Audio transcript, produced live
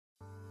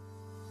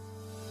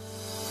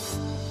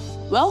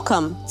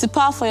Welcome to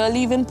Power for Your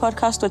Living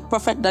podcast with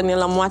Prophet Daniel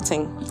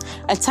Amoateng,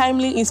 a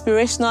timely,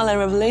 inspirational, and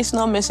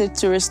revelational message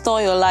to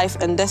restore your life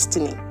and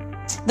destiny.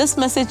 This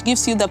message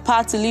gives you the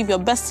power to live your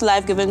best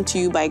life given to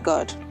you by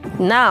God.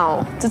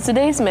 Now, to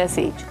today's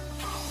message.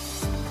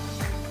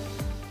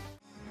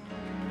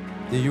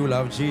 Do you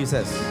love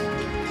Jesus?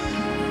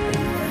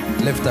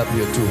 Lift up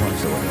your two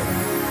hands over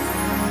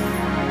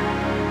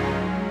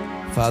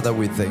there. Father,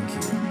 we thank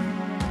you.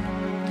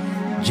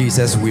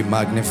 Jesus, we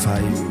magnify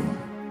you.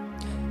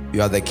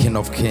 You are the King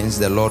of Kings,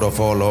 the Lord of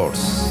all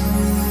lords.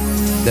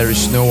 There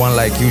is no one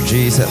like you,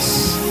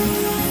 Jesus.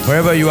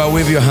 Wherever you are,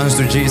 wave your hands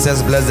to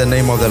Jesus. Bless the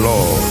name of the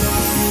Lord.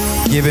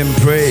 Give him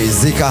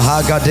praise.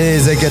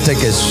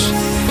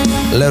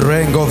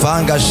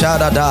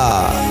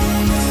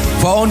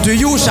 For unto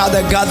you shall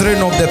the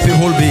gathering of the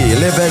people be.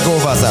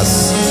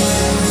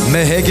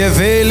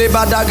 Mehegevele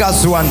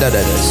badagas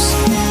wandedes.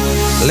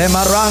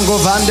 Lemarango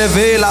vande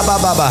vela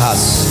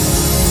bababahas.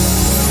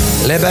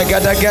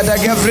 Lebegada gada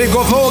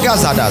gevrigo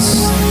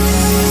vogasadas.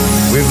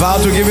 We vow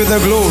to give you the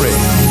glory.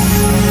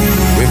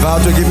 We vow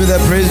to give you the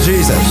praise,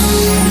 Jesus,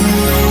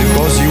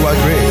 because you are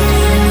great.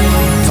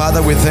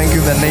 Father, we thank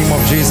you in the name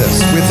of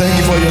Jesus. We thank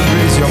you for your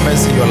grace, your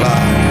mercy, your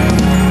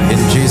love. In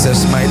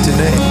Jesus' mighty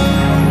name.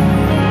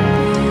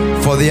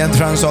 For the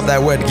entrance of thy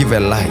word, give a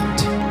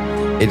light.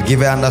 It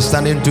give an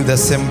understanding to the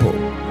simple.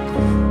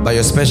 By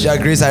your special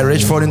grace, I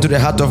reach forth into the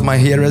heart of my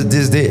hearers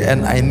this day,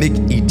 and I make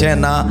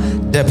eternal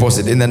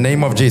deposit in the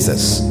name of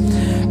Jesus.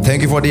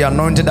 Thank you for the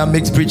anointing that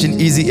makes preaching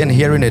easy and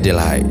hearing a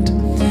delight.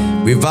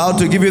 We vow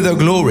to give you the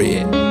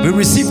glory. We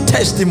receive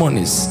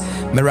testimonies,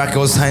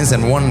 miracles, signs,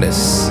 and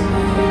wonders.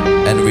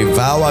 And we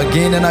vow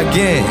again and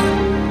again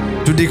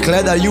to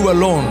declare that you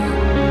alone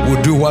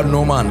will do what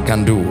no man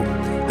can do.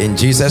 In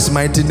Jesus'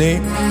 mighty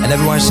name. And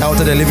everyone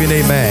shouted a living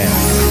amen.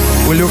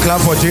 Will you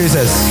clap for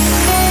Jesus?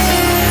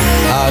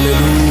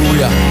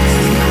 Hallelujah.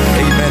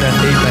 Amen and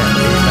amen.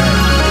 Amen.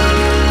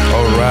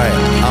 All right.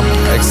 I'm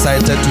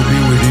excited to be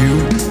with you.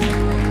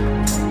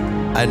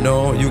 I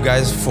know you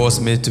guys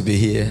forced me to be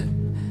here,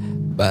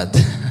 but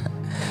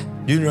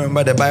you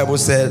remember the Bible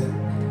said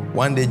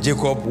one day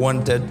Jacob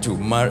wanted to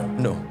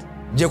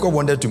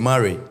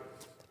marry,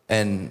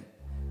 and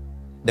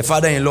the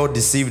father-in-law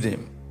deceived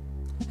him.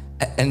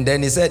 And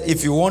then he said,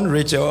 if you want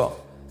Rachel,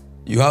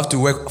 you have to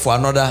work for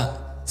another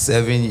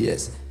 7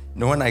 years.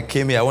 When I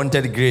came here, I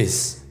wanted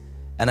grace.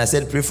 And I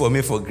said, pray for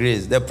me for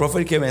grace. The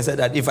prophet came and said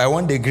that if I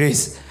want the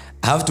grace,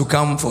 I have to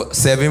come for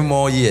 7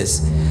 more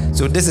years.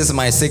 So this is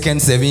my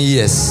second 7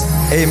 years.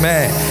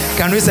 Amen.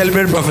 Can we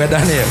celebrate Prophet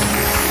Daniel?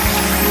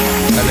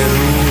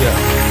 Hallelujah.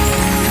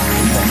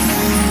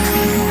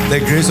 The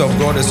grace of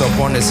God is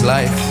upon his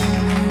life.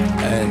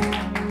 And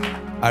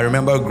I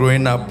remember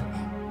growing up,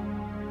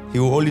 he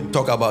will only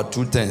talk about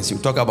two things. He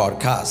will talk about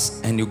cars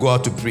and he will go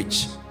out to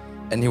preach.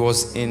 And he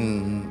was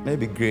in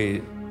maybe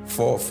grade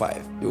 4 or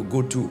 5. He will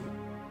go to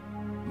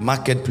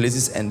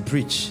marketplaces and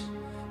preach.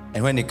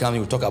 And when he comes, he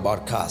will talk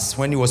about cars.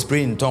 When he was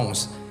praying in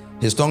tongues,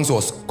 his tongues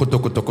was koto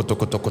koto koto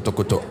koto koto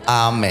koto.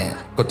 Amen.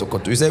 Koto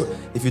koto. You say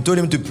if you told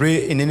him to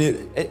pray in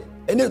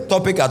any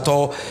topic at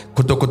all,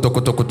 koto koto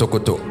koto koto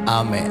koto.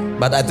 Amen.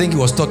 But I think he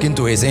was talking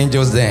to his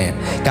angels then.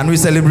 Can we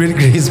celebrate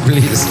grace,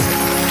 please?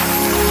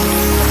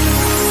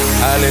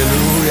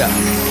 Hallelujah.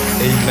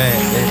 Amen.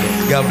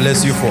 Amen. God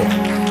bless you for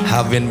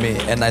having me.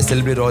 And I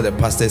celebrate all the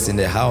pastors in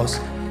the house.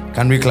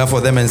 Can we clap for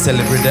them and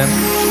celebrate them?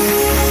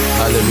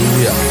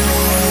 Hallelujah.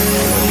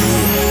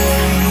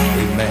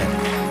 Hallelujah. Amen.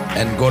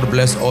 And God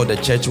bless all the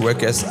church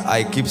workers.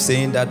 I keep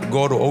saying that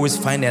God will always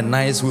find a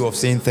nice way of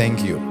saying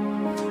thank you.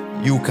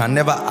 You can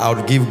never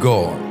outgive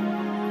God.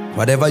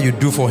 Whatever you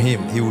do for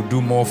him, he will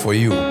do more for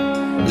you.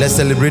 Let's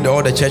celebrate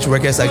all the church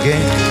workers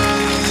again.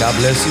 God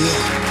bless you.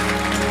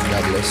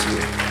 God bless you.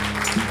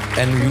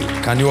 And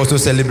can you also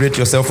celebrate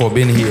yourself for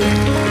being here?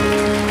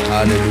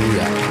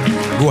 Hallelujah.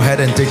 Go ahead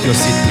and take your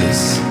seat,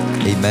 please.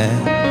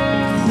 Amen.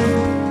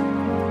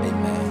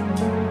 Amen.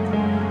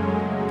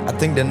 I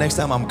think the next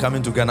time I'm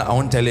coming to Ghana, I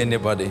won't tell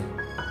anybody.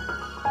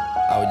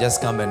 I'll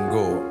just come and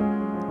go.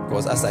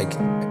 Because as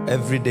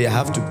every day I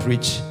have to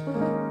preach.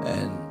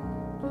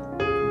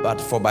 But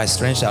for by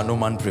strength shall no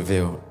man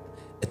prevail.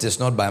 It is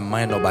not by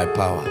mind or by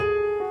power.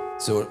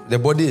 So the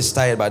body is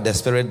tired, but the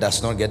spirit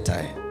does not get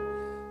tired.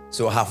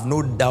 So have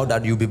no doubt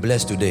that you'll be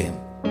blessed today.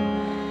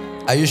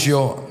 Are you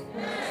sure?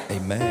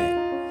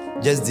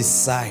 Amen. Just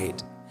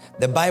decide.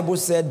 The Bible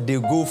said they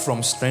go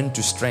from strength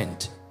to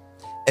strength.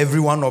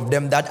 Every one of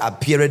them that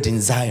appeared in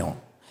Zion.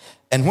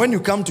 And when you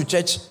come to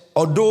church,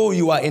 although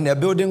you are in a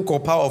building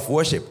called power of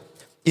worship,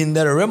 in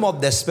the realm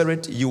of the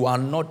spirit, you are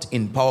not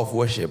in power of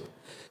worship.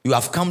 You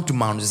have come to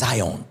Mount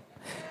Zion,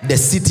 the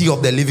city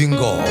of the living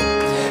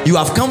God. You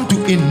have come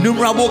to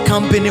innumerable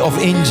company of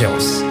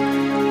angels.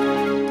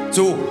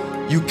 So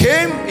you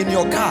came in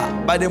your car.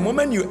 By the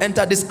moment you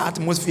enter this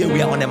atmosphere,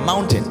 we are on a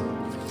mountain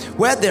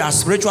where there are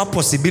spiritual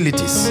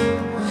possibilities.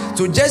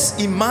 So just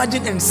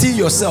imagine and see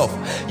yourself.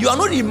 You are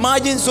not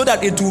imagining so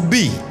that it will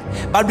be,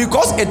 but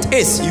because it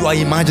is, you are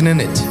imagining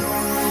it.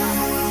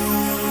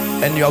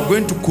 And you are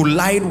going to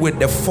collide with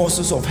the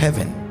forces of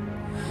heaven.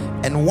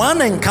 And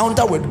one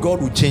encounter with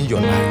God will change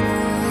your life.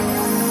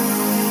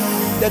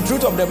 The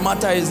truth of the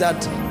matter is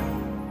that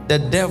the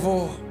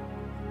devil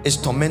is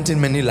tormenting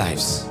many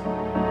lives.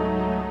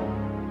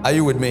 Are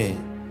you with me?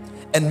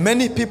 And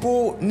many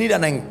people need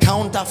an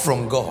encounter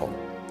from God.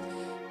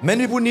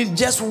 Many people need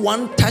just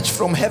one touch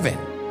from heaven.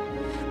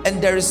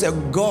 And there is a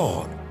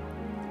God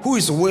who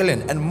is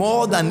willing and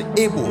more than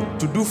able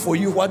to do for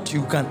you what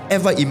you can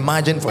ever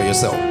imagine for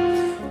yourself.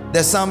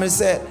 The psalmist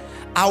said,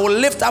 I will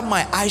lift up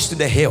my eyes to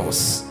the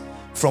hills,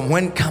 from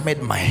when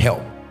cometh my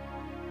help.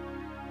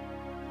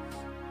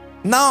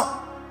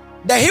 Now,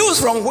 the hills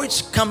from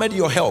which cometh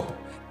your help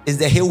is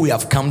the hill we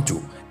have come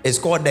to. It's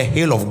called the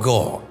hill of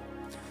God.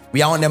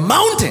 We are on a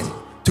mountain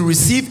to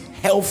receive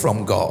help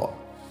from God.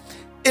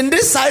 In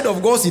this side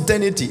of God's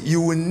eternity, you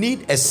will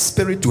need a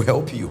spirit to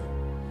help you.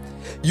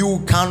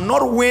 You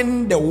cannot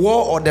win the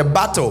war or the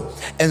battle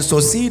and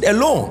succeed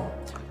alone.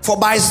 For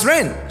by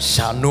strength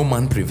shall no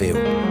man prevail.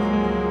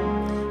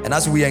 And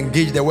as we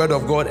engage the word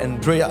of God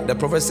and prayer, the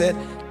prophet said,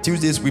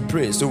 Tuesdays we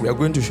pray. So we are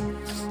going to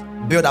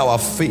build our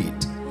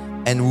faith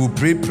and we'll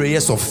pray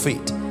prayers of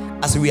faith.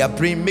 As we are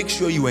praying, make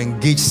sure you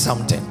engage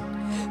something.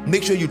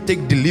 Make sure you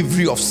take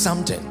delivery of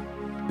something,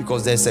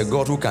 because there's a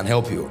God who can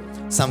help you.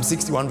 Psalm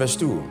 61 verse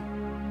 2.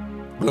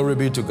 Glory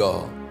be to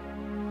God.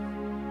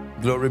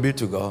 Glory be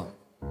to God.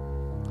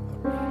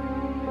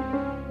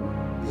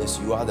 Yes,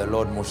 you are the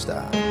Lord Most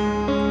High.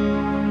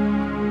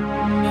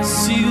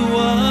 Yes, you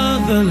are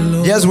the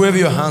Lord. Just wave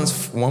your hands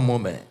for one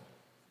moment.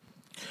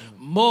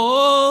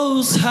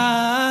 Most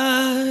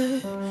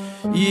High.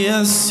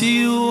 Yes,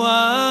 you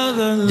are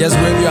the Lord. Just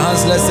wave your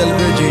hands. Let's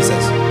celebrate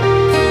Jesus.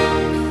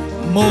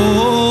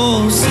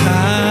 Most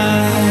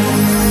High.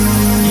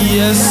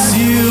 Yes,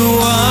 you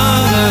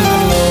are the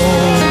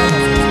Lord.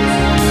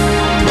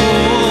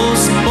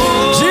 Most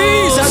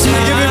Jesus, we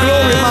give you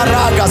glory.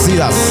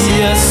 Maragasidas.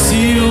 Yes,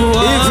 you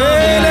are.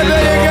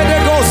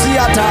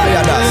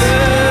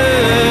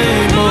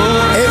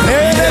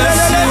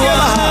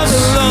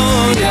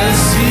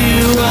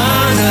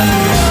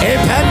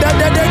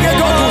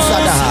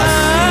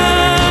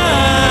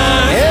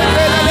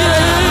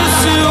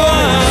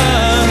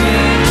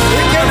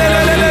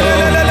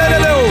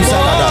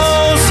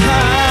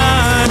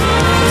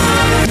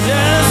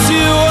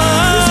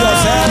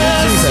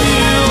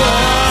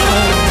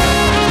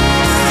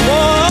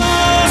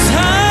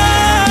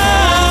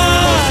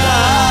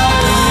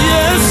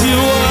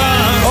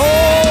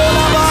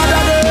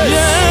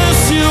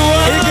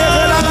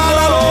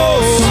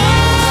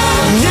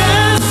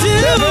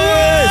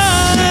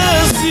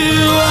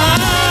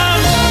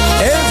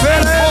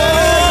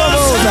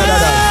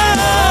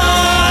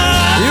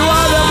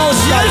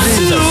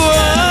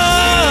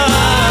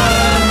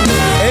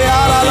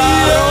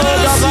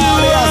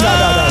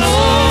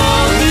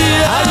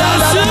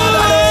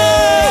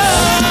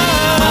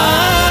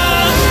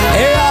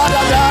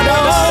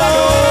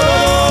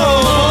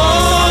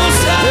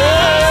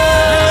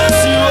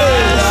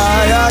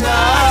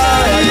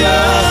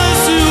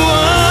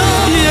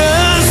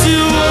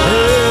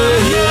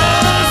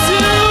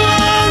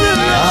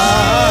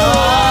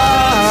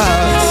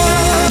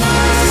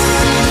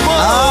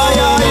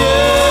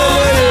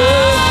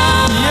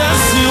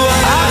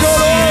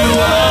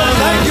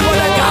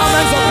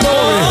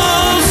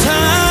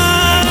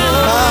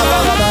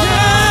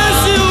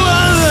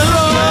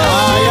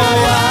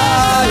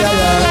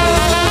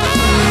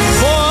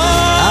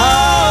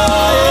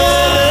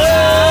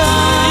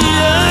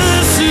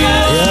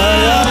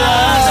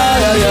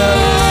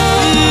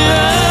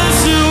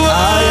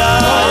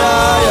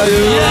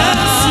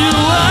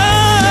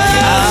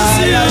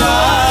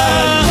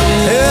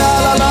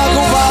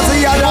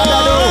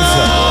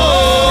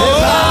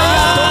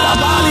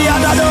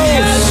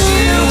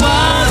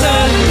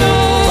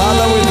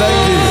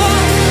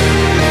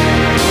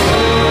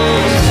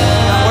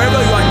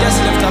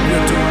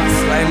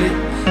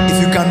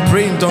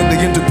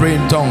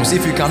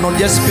 If you cannot,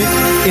 just speak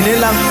in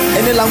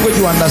any language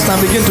you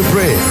understand. Begin to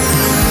pray.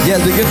 Yes,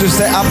 begin to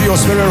stir up your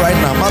spirit right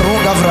now.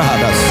 Maronga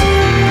vrahadas.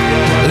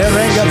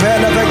 Lerenga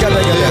vela vega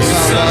vega.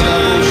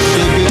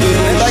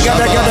 Lega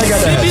lega lega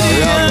lega.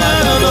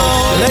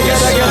 Lega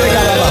lega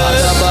lega lega.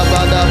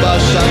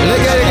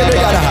 Lega lega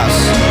lega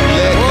lega.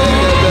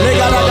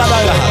 Lega lega lega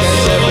lega.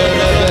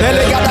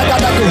 Lega lega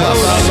lega lega.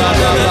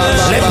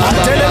 Le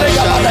patele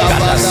lega lega lega.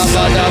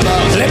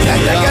 Le lega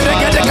lega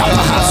lega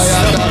lega.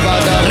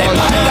 Le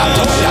panga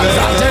toga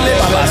fratele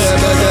babas.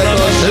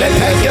 Le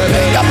penge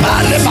penga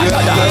pale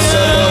bagadas.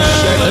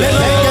 Le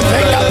penge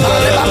penga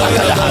pale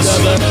bagadas.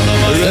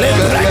 Le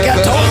brega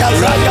toga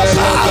braga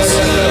pas.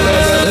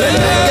 Le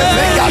penge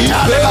penga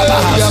tale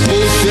babas.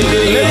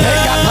 Le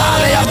penga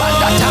pale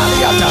abanda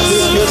taliatas.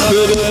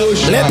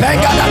 Le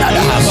penga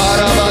dadadas.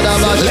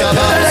 Le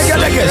penga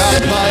leges.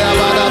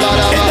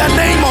 In the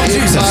name of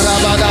Jesus.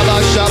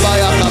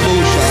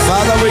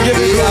 Father, we give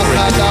you glory.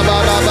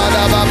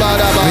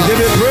 We give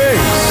you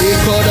praise.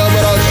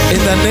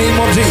 In the name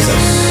of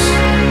Jesus.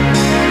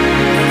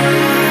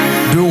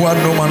 Do what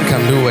no man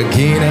can do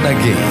again and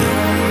again.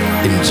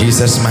 In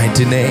Jesus'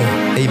 mighty name.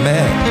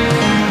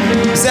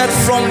 Amen. He said,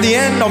 from the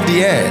end of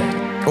the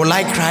earth will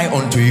I cry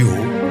unto you.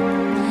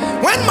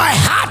 When my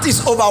heart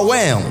is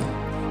overwhelmed,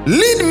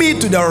 lead me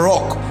to the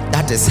rock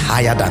that is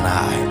higher than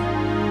I.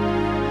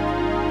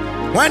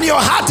 When your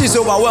heart is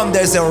overwhelmed,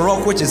 there's a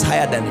rock which is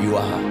higher than you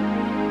are.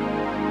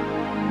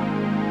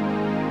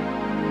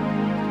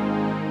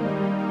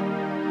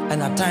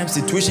 And at times,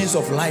 situations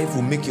of life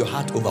will make your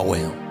heart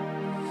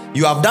overwhelmed.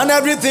 You have done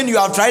everything, you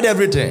have tried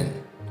everything,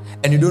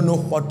 and you don't know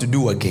what to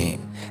do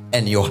again.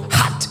 And your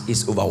heart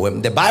is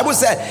overwhelmed. The Bible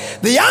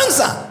said the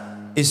answer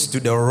is to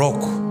the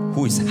rock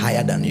who is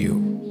higher than you.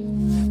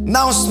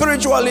 Now,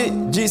 spiritually,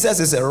 Jesus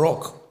is a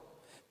rock.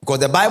 Because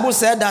the Bible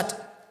said that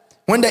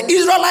when the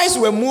Israelites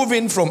were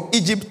moving from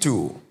Egypt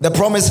to the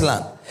promised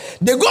land,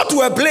 they got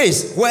to a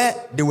place where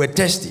they were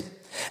thirsty.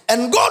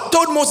 And God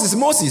told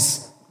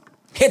Moses,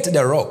 hit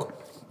the rock.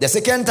 The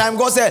second time,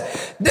 God said,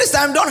 this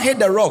time don't hit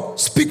the rock,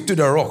 speak to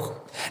the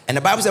rock. And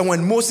the Bible said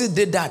when Moses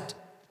did that,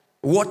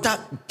 water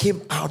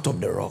came out of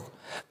the rock.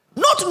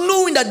 Not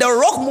knowing that the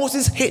rock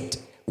Moses hit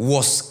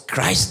was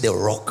Christ the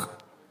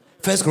rock.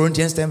 1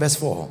 Corinthians 10 verse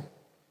 4.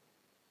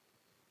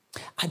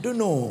 I don't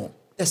know.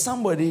 There's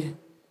somebody,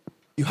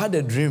 you had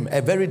a dream,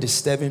 a very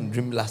disturbing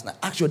dream last night.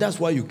 Actually, that's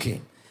why you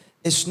came.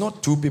 It's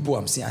not two people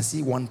I'm seeing. I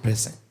see one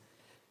person.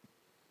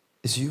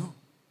 It's you.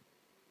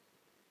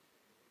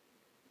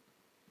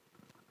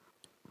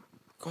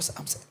 Because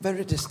I'm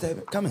very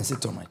disturbed. Come and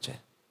sit on my chair.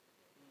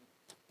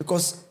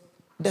 Because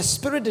the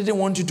Spirit didn't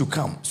want you to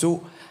come.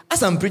 So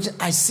as I'm preaching,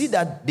 I see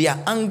that they are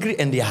angry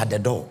and they are at the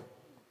door.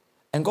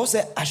 And God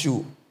said, I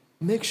should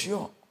make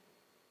sure.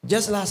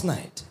 Just last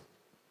night.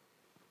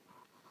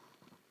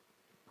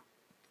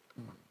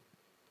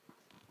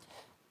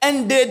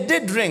 And they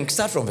did drink.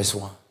 Start from verse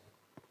 1.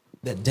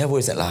 The devil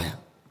is a liar.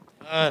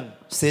 Man.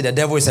 Say the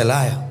devil is a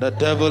liar. The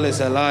devil is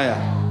a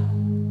liar.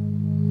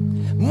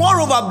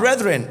 Moreover,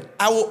 brethren,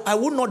 I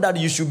would not that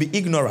you should be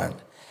ignorant.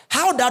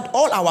 How that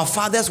all our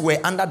fathers were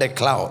under the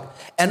cloud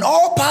and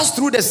all passed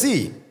through the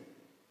sea.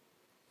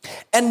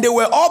 And they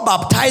were all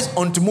baptized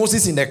unto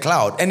Moses in the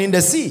cloud and in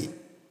the sea.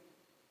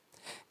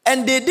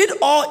 And they did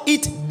all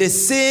eat the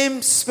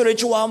same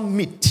spiritual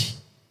meat.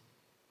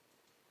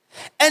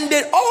 And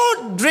they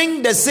all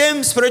drink the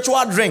same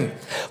spiritual drink.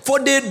 For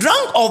they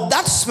drank of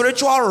that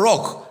spiritual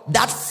rock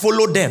that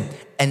followed them.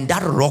 And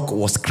that rock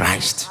was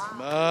Christ.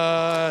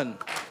 Man.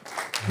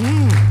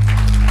 Can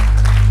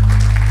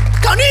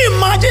you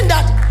imagine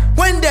that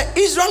when the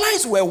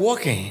Israelites were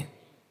walking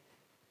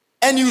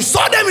and you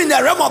saw them in the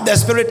realm of the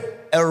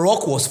spirit, a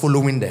rock was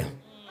following them?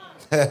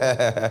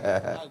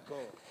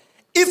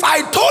 If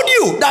I told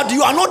you that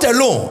you are not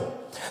alone,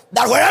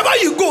 that wherever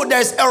you go,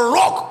 there's a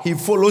rock, he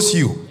follows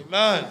you.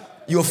 Amen.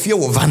 Your fear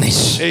will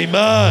vanish.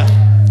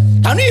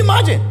 Amen. Can you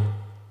imagine?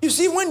 You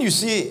see, when you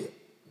see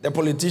the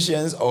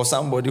politicians or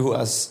somebody who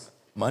has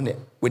money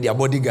with their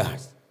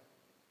bodyguards,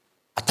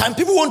 at times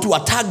people want to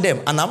attack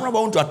them, and I'm not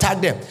want to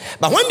attack them.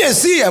 But when they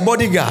see a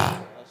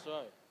bodyguard,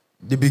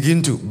 they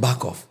begin to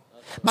back off.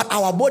 But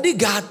our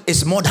bodyguard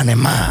is more than a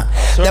man.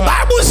 The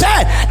Bible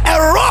said a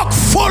rock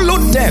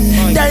followed them.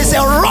 There is a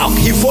rock,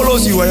 he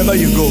follows you wherever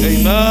you go.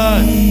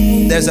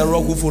 Amen. There's a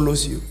rock who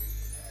follows you.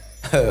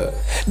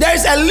 There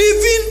is a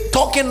living,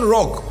 talking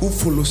rock who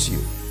follows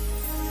you.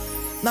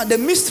 Now the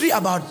mystery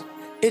about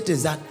it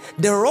is that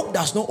the rock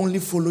does not only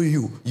follow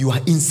you, you are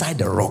inside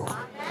the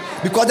rock.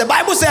 Because the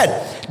Bible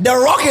said, the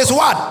rock is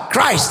what?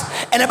 Christ.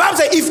 And the Bible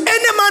said, if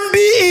any man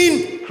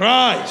be in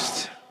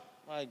Christ.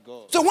 My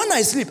God. So when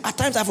I sleep, at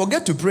times I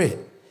forget to pray.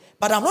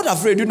 But I'm not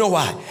afraid. You know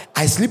why?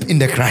 I sleep in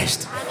the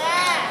Christ.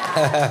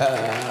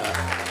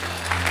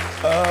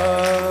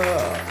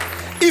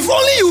 If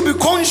only you be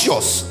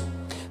conscious.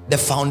 The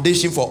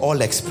foundation for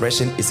all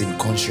expression is in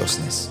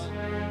consciousness.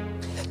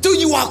 Till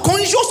you are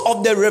conscious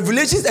of the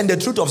revelations and the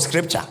truth of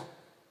Scripture,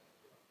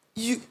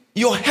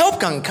 your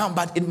help can come,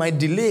 but it might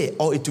delay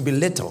or it will be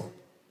little.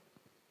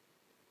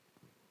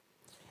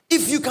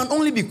 If you can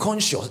only be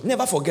conscious,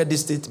 never forget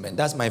this statement.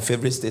 That's my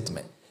favorite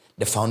statement.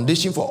 The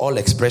foundation for all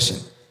expression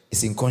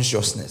is in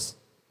consciousness.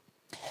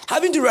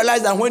 Having to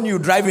realize that when you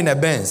drive in a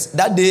Benz,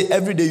 that day,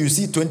 every day you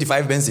see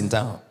 25 Benz in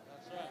town.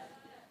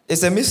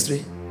 It's a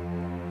mystery.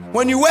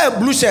 When you wear a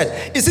blue shirt,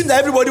 it seems that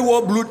everybody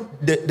wore blue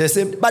the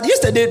same. But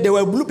yesterday, there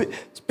were blue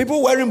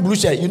people wearing blue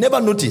shirt. You never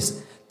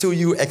notice. Till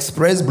you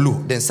express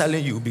blue, then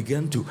suddenly you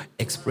begin to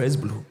express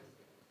blue.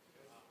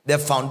 The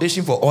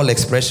foundation for all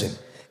expression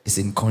is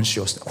in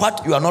consciousness.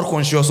 What you are not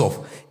conscious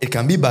of, it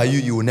can be by you,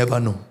 you will never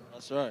know.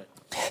 That's right.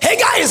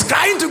 Hagar is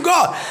crying to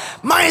God.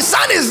 My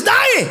son is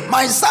dying.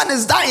 My son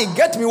is dying.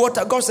 Get me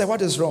water. God said,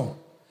 what is wrong?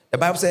 The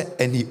Bible said,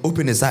 and he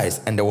opened his eyes,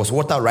 and there was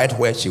water right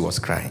where she was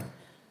crying.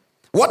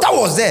 Water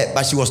was there,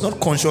 but she was not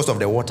conscious of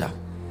the water.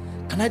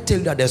 Can I tell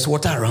you that there's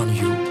water around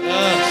you?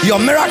 Yes. Your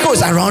miracle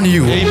is around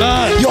you.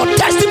 Amen. Your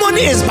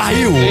testimony is by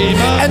you.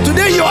 Amen. And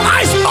today your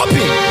eyes open.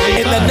 Amen.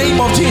 In the name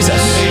of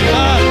Jesus.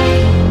 Amen.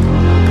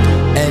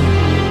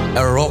 And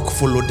a rock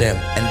followed them,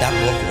 and that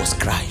rock was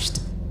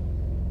Christ.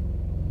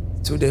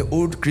 So the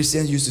old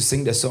Christians used to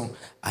sing the song,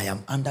 I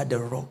am under the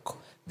rock.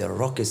 The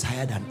rock is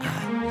higher than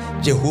I.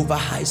 Jehovah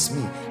hides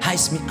me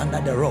under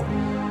the rock.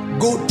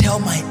 Go tell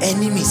my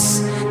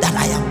enemies that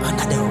I am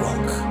under the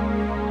rock.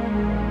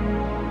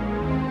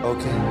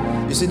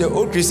 Okay. You see, the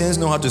old Christians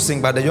know how to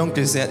sing, but the young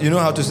Christians, you know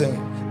how to sing.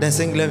 Then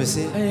sing, let me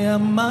see. I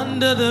am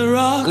under the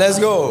rock. Let's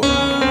go.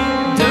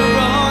 The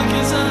rock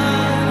is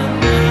under.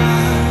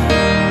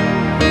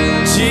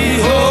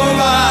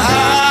 Jehovah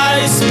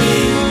hides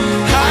me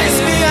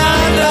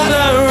under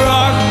the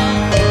rock.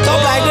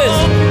 Talk like this.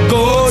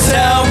 Go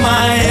tell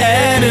my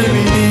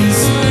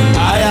enemies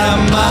I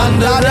am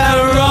under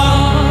the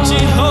rock.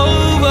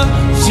 Jehovah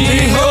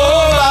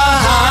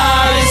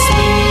hides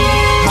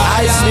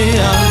me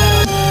under.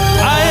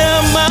 I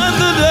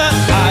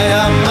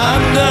am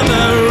under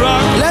the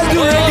rock. Let's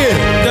do it again.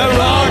 The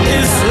rock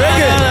is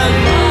Reggae.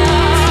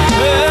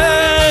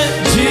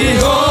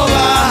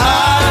 Jehovah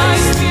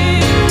hides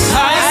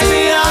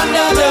me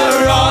under the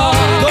rock.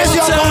 It's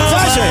your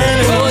confession.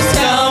 Go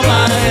tell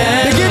my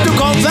enemies Begin to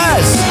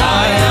confess.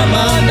 I am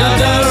under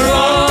the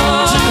rock.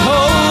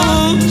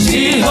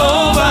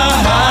 Jehovah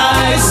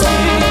hides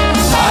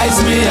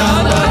me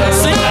under the rock.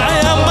 Sing,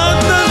 I am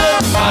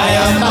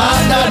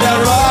under the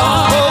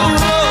rock.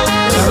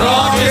 The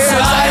rock is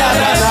higher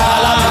than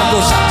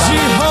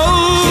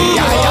Jehovah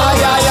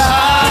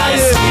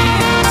hides me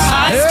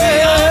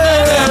under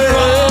the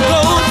rock.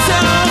 Go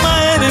tell my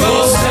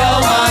enemies I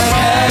am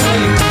under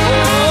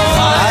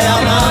the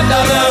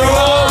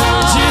rock.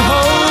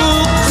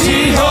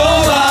 Jehovah hides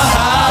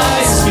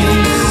me under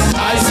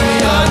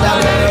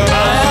the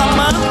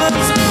rock.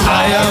 I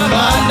am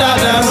under the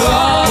rock.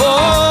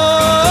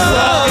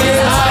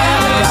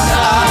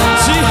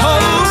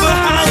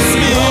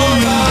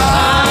 Jehovah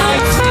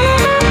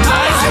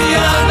hides me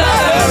under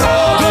the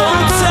rock. Go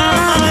tell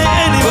my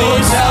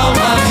enemies I am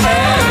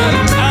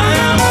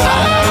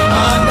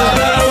under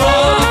the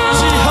rock.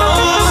 Jehovah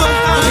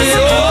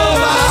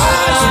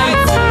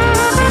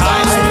hides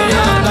me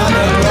under the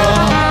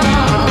rock.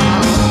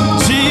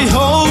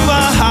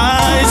 Jehovah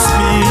hides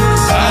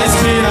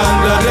me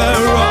under the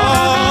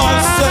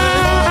rock.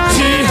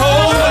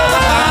 Jehovah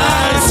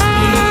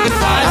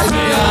hides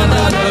me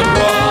under the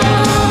rock.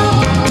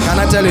 Can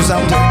I tell you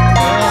something?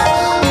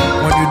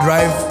 When you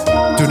drive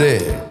today,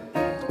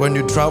 when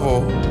you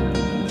travel,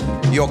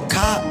 your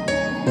car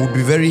will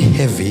be very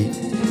heavy.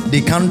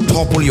 They can't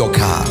topple your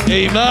car.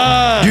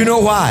 Amen. You know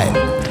why?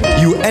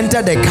 You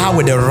enter the car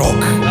with a rock.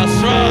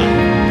 That's right.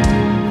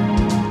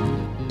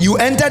 You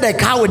enter the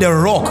car with a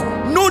rock.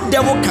 No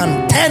devil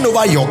can turn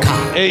over your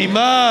car.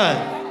 Amen.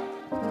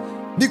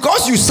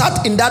 Because you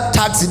sat in that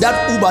taxi,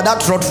 that Uber,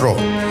 that trotro.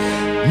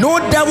 No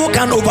devil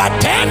can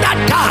overturn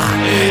that car.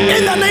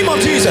 In the name of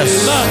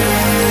Jesus.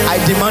 I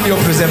demand your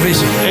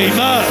preservation.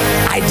 Amen.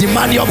 I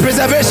demand your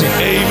preservation.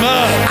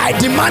 Amen. I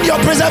demand your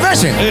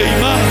preservation.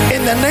 Amen.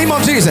 In the name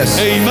of Jesus.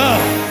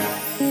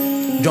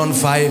 Amen. John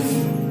 5,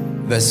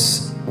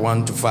 verse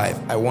 1 to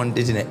 5. I want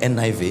it in the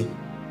NIV.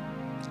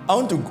 I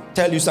want to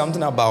tell you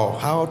something about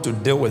how to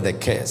deal with the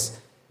curse,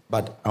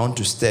 but I want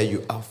to stir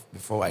you up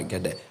before I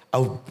get there.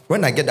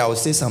 When I get there, I will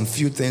say some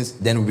few things,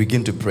 then we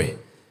begin to pray.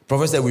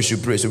 Prophet said we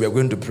should pray, so we are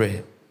going to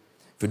pray.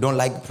 If you don't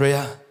like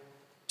prayer,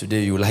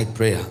 today you like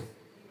prayer.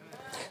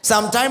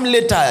 Sometime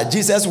later,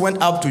 Jesus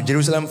went up to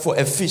Jerusalem for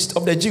a feast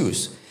of the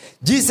Jews.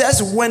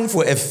 Jesus went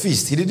for a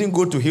feast. He didn't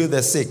go to heal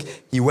the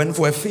sick. He went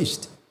for a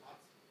feast.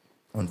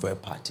 Went for a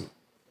party.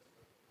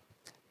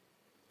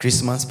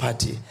 Christmas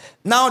party.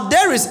 Now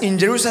there is in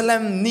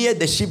Jerusalem near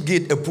the sheep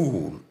gate a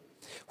pool,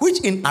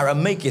 which in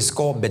Aramaic is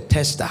called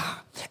Bethesda,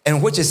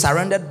 and which is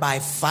surrounded by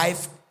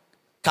 5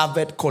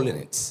 covered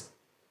colonnades.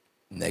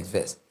 Next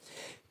verse.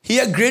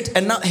 Here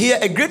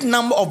a great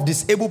number of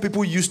disabled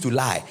people used to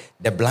lie: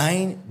 the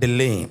blind, the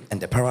lame,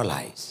 and the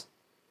paralyzed.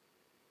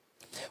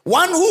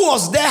 One who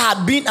was there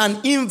had been an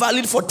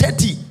invalid for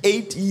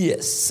 38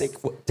 years, sick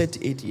for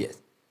 38 years.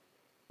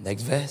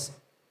 Next verse.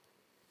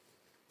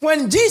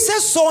 When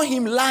Jesus saw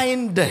him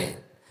lying there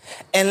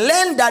and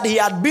learned that he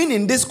had been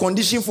in this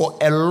condition for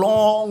a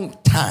long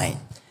time,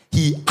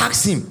 he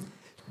asked him,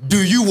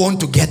 "Do you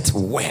want to get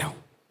well?"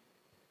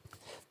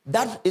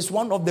 That is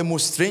one of the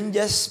most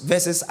strangest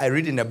verses I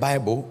read in the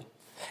Bible,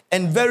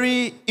 and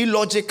very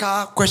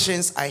illogical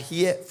questions I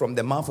hear from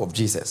the mouth of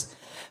Jesus.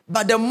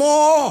 But the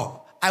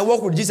more I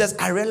walk with Jesus,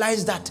 I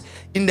realize that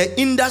in the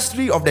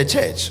industry of the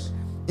church,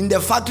 in the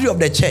factory of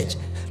the church,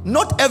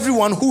 not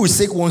everyone who is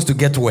sick wants to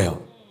get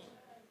well.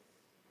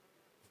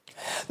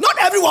 Not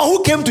everyone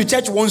who came to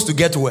church wants to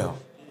get well.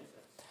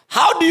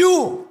 How do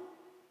you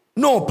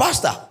know,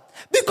 Pastor?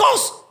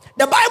 Because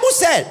the Bible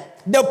said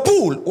the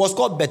pool was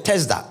called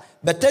Bethesda.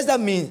 Bethesda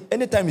means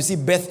anytime you see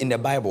Beth in the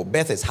Bible,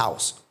 Beth is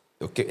house.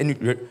 Okay, and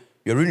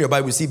you're reading your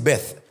Bible, you see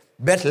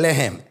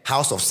Bethlehem,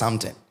 house of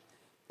something.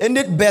 And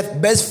it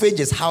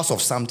Bethphage is house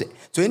of something.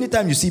 So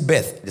anytime you see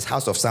Beth, it's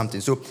house of something.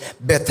 So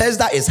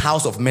Bethesda is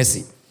house of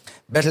mercy.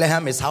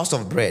 Bethlehem is house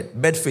of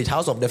bread. Bethphage,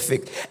 house of the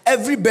fig.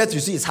 Every Beth you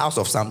see is house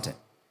of something.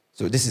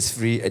 So this is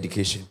free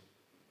education.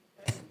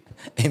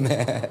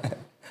 Amen.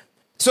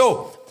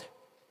 So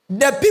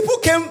the people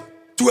came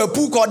to a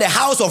pool called the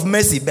house of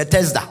mercy,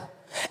 Bethesda.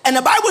 And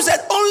the Bible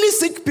said only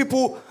sick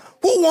people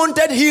who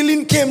wanted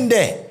healing came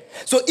there.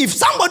 So if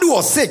somebody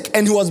was sick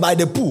and he was by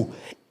the pool,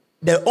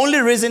 the only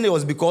reason it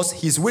was because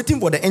he's waiting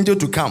for the angel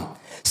to come,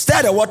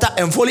 stir the water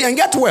and fall and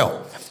get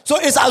well. So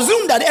it's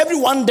assumed that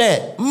everyone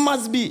there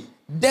must be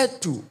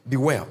dead to be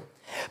well.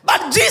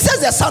 But Jesus,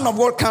 the Son of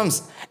God,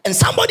 comes and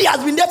somebody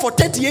has been there for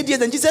 38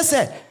 years and Jesus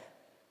said,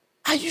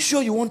 are you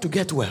sure you want to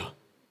get well?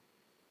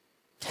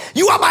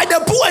 You are by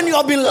the pool and you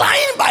have been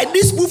lying by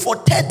this pool for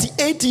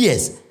 38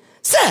 years.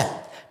 Sir,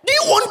 do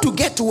you want to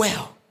get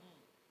well?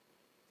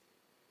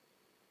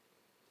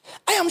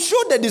 I am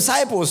sure the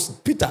disciples,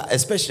 Peter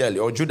especially,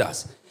 or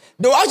Judas,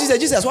 they will ask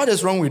Jesus, what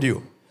is wrong with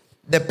you?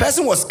 The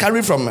person was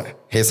carried from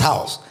his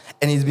house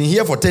and he's been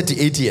here for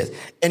 38 years.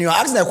 And you're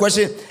asking the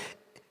question,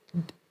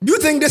 do you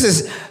think this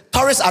is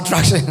tourist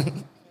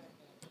attraction?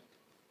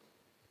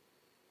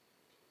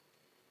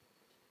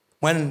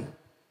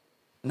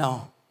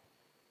 Now,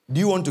 do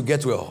you want to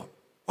get well?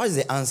 What is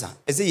the answer?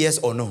 Is it yes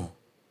or no?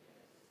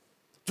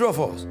 True or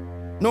false?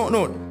 No.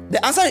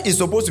 The answer is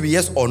supposed to be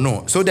yes or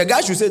no. So the guy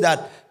should say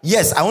that,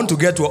 yes, I want to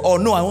get well, or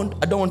no,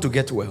 I don't want to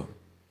get well.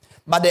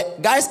 But the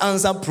guy's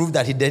answer proved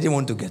that he didn't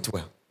want to get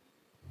well.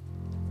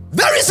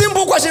 Very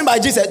simple question by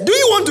Jesus. Do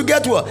you want to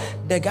get well?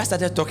 The guy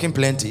started talking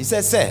plenty. He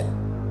said, sir,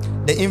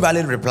 the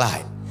invalid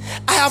replied,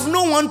 I have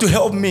no one to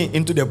help me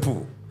into the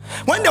pool.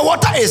 When the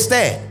water is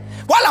there,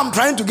 while I'm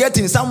trying to get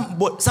in,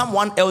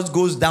 someone else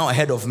goes down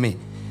ahead of me.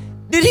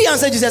 Did he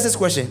answer Jesus'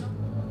 question?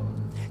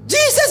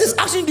 Jesus is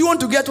asking, do you want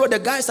to get well? The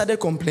guy started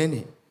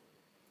complaining.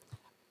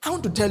 I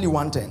want to tell you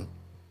one thing.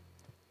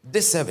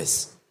 This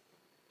service,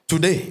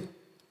 today,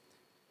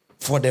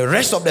 for the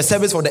rest of the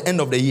service, for the end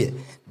of the year,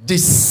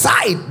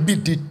 be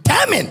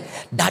determined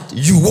that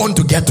you want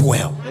to get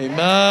well.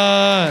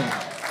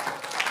 Amen.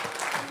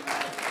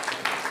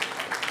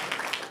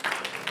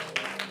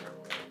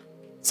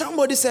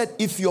 Somebody said,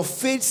 if your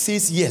faith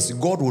says yes,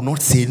 God will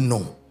not say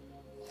no.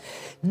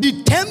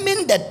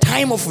 Determine the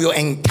time of your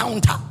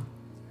encounter.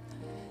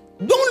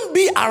 Don't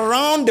be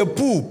around the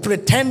pool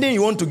pretending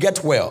you want to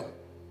get well.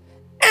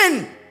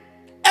 And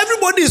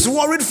everybody is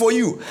worried for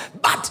you,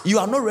 but you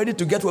are not ready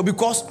to get well,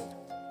 because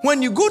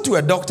when you go to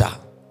a doctor,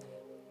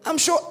 I'm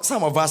sure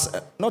some of us,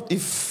 not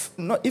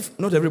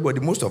everybody,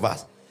 most of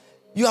us,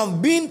 you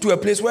have been to a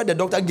place where the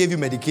doctor gave you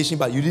medication,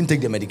 but you didn't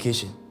take the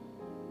medication.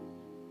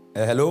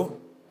 Hello?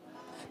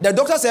 The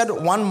doctor said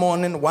one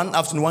morning, one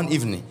afternoon, one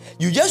evening.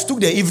 You just took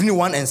the evening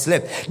one and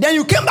slept. Then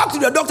you came back to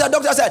the doctor. The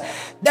doctor said,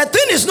 the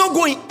thing is not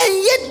going. And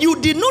yet you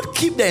did not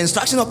keep the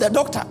instruction of the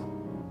doctor.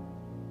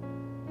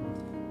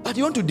 But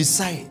you want to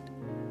decide,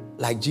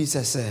 like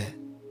Jesus said.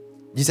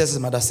 Jesus'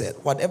 mother said,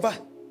 whatever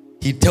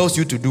he tells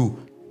you to do,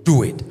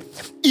 do it.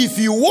 If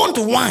you want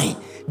wine,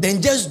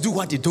 then just do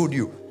what he told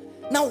you.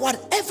 Now,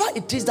 whatever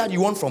it is that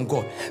you want from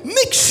God,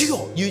 make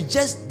sure you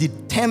just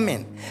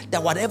determine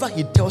that whatever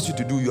he tells you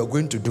to do, you are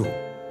going to do.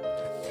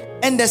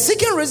 And the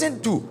second reason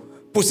to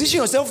position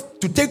yourself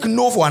to take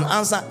no for an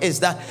answer is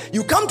that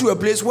you come to a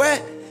place where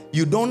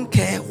you don't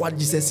care what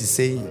Jesus is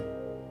saying.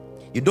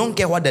 You don't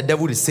care what the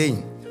devil is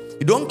saying.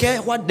 You don't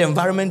care what the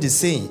environment is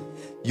saying.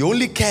 You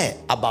only care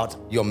about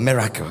your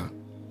miracle.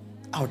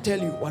 I'll tell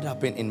you what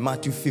happened in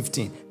Matthew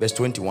 15, verse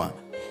 21.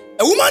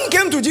 A woman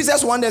came to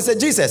Jesus one day and said,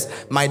 Jesus,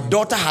 my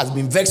daughter has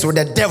been vexed with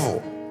the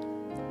devil.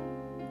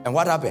 And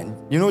what happened?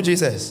 You know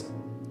Jesus?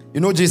 You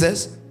know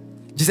Jesus?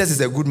 Jesus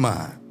is a good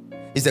man.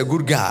 He's a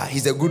good guy.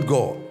 He's a good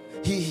God.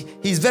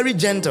 He's very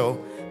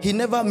gentle. He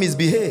never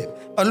misbehaves.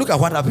 But look at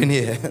what happened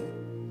here.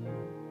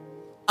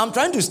 I'm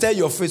trying to stir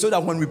your faith so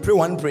that when we pray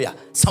one prayer,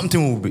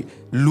 something will be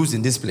loose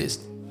in this place.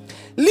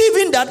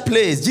 Leaving that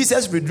place,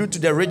 Jesus withdrew to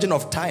the region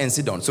of Tyre and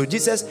Sidon. So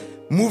Jesus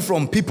moved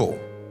from people.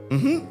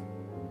 And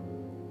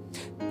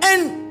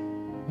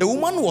the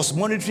woman was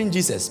monitoring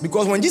Jesus,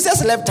 because when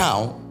Jesus left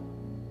town,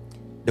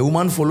 the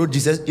woman followed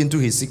Jesus into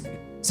his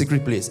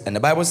secret place. And the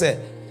Bible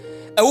said,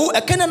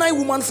 a Canaanite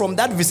woman from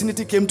that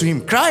vicinity came to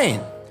him crying,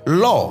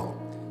 Lord,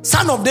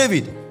 Son of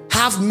David,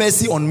 have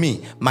mercy on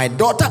me. My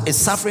daughter is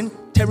suffering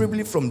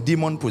terribly from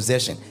demon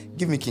possession.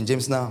 Give me King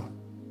James now.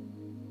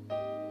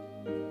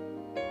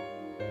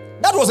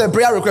 That was a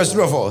prayer request,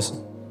 true of us.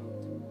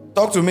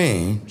 Talk to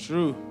me.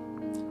 True.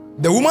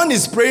 The woman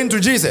is praying to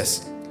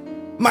Jesus.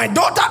 My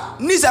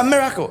daughter needs a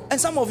miracle.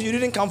 And some of you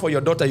didn't come for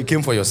your daughter, you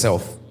came for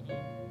yourself.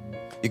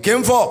 You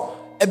came for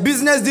a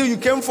business deal, you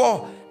came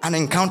for an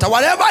encounter,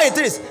 whatever it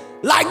is.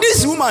 Like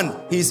this woman,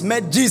 he's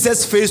met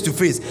Jesus face to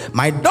face.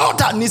 My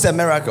daughter needs a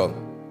miracle.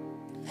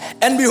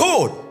 And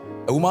behold,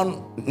 a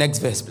woman, next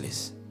verse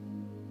please.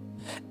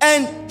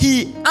 And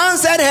he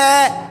answered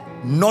her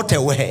not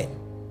a word.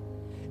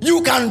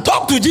 You can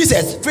talk to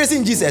Jesus,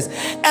 facing Jesus.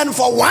 And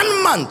for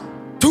 1 month,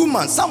 2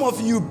 months, some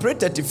of you prayed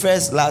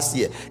 31st last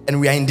year.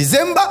 And we are in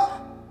December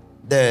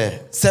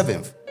the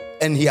 7th.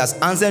 And he has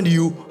answered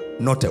you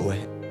not a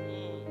word.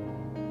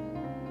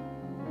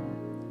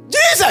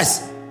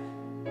 Jesus,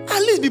 at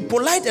least be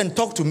polite and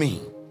talk to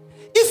me.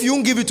 If you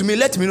won't give it to me,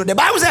 let me know. The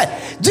Bible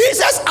said,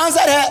 Jesus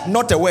answered her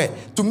not a word.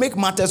 To make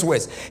matters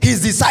worse,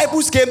 his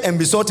disciples came and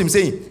besought him,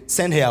 saying,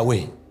 send her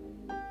away.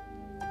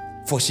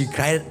 for she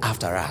cried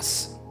after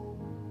us.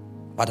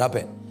 What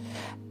happened?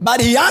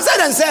 But he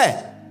answered and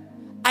said,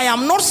 I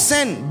am not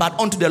sent but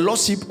unto the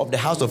lost sheep of the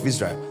house of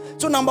Israel.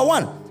 So number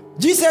one,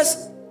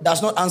 Jesus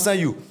does not answer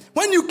you.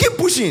 When you keep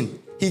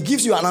pushing, he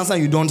gives you an answer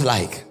you don't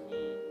like.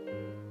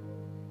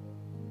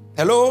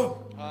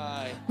 Hello?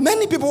 Hi.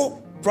 Many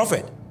people,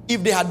 prophet,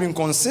 if they had been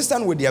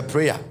consistent with their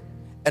prayer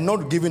and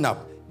not giving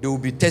up, there will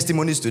be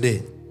testimonies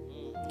today.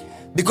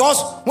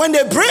 Because when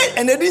they prayed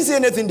and they didn't say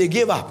anything, they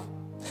gave up.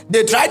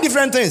 They tried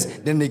different things,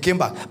 then they came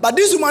back. But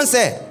this woman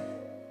said,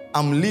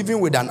 I'm living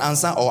with an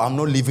answer or I'm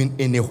not living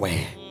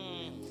anywhere.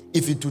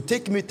 If it will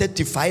take me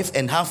 35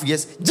 and a half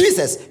years,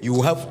 Jesus, you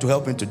will have to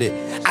help me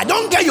today. I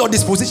don't get your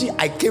disposition.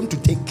 I came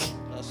to take.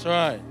 That's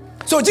right.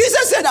 So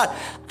Jesus said that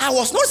I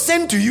was not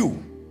sent to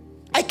you.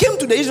 I came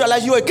to the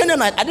Israelites. You are a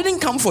Canaanite. I didn't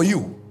come for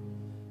you.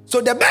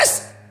 So the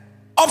best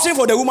option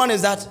for the woman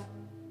is that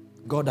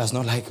God does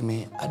not like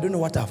me. I don't know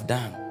what I've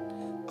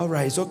done. All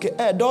right, it's okay.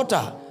 Hey,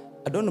 daughter.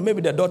 I don't know.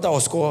 Maybe the daughter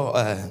was called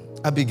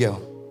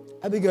Abigail.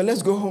 Abigail,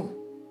 let's go home.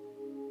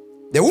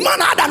 The woman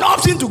had an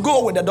option to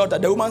go with the daughter.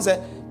 The woman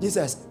said,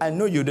 Jesus, I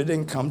know you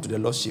didn't come to the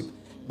lost sheep,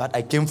 but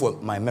I came for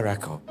my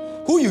miracle.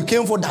 Who you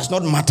came for does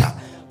not matter.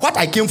 What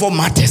I came for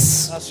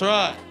matters. That's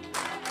right.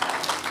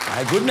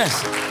 My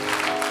goodness.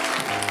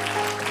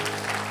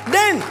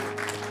 Then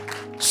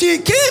she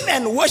came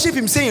and worshiped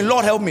him saying,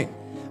 Lord, help me.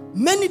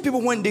 Many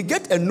people, when they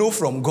get a no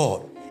from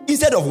God,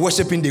 instead of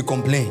worshiping, they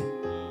complain.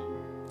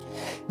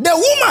 The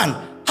woman,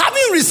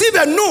 having received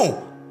a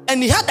no,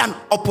 and he had an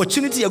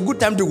opportunity, a good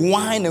time to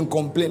whine and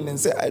complain and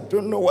say, I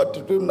don't know what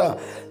to do now.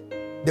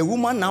 The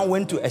woman now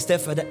went to a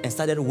step further and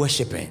started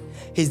worshiping.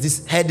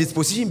 Her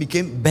disposition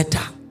became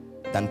better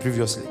than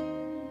previously.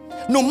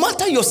 No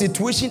matter your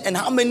situation and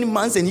how many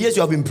months and years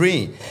you have been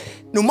praying,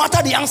 no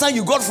matter the answer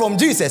you got from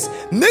Jesus,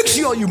 make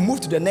sure you move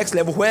to the next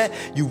level where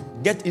you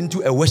get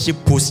into a worship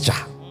posture.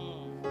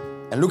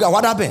 And look at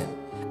what happened.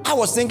 I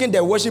was thinking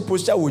the worship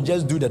posture would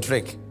just do the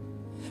trick.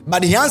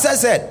 But the answer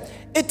said,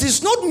 it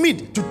is not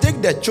meet to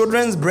take the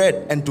children's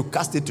bread and to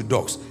cast it to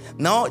dogs.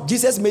 Now,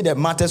 Jesus made the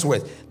matters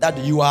worse, that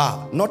you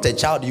are not a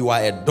child, you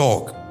are a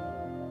dog.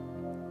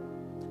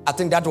 I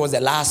think that was the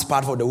last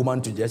part for the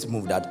woman to just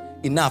move that.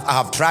 Enough, I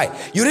have tried.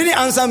 You didn't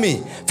answer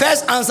me.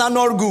 First answer,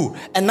 not good.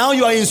 And now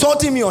you are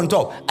insulting me on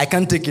top. I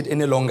can't take it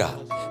any longer.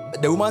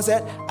 But the woman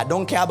said, I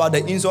don't care about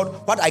the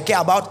insult. What I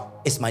care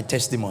about is my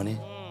testimony.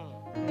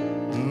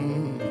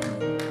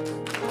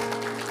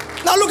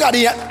 Now look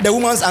at the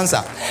woman's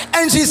answer.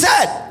 And she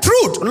said,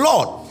 truth,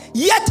 Lord.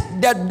 Yet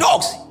the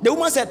dogs, the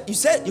woman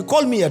said, you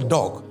call me a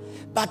dog.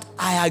 But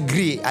I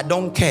agree, I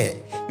don't care.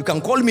 You can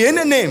call me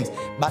any names,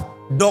 but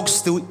dogs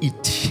still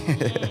eat.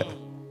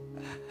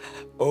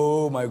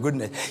 Oh my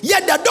goodness.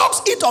 Yet the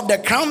dogs eat of the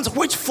crumbs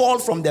which fall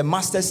from the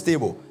master's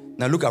table.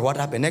 Now look at what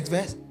happened. Next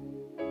verse.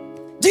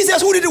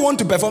 Jesus, who didn't want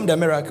to perform the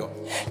miracle?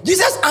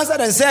 Jesus answered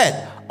and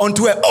said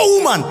unto her,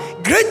 O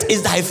woman, great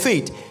is thy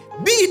faith.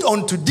 Be it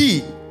unto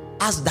thee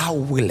as thou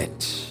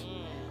willest.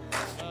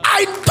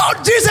 I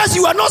thought, Jesus,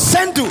 you were not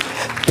sent to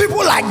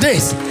people like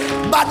this.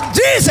 But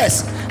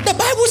Jesus, the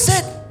Bible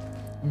said,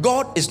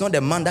 God is not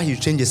a man that he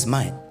change his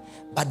mind.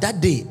 But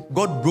that day,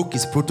 God broke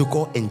his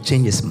protocol and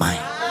changed his mind.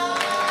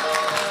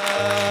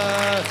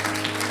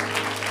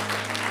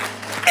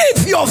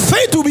 If your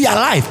faith will be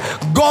alive,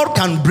 God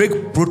can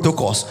break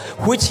protocols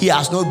which he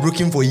has not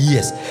broken for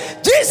years.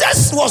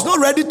 Jesus was not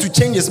ready to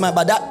change his mind,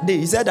 but that day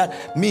he said that,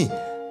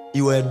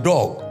 you are a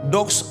dog.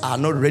 Dogs are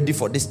not ready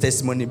for this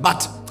testimony,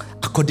 but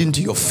according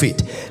to your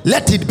faith,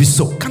 let it be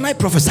so. Can I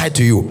prophesy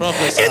to you?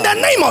 Prophesy. In the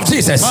name of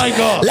Jesus, my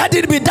God, let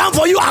it be done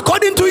for you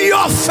according to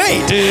your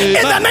faith. Amen.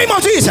 In the name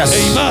of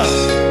Jesus.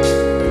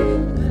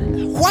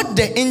 Amen. What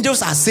the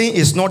angels are saying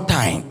is not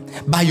time.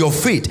 By your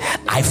faith,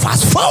 I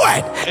fast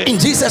forward in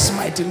Jesus'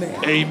 mighty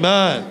name.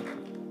 Amen.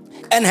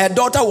 And her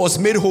daughter was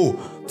made whole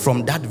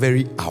from that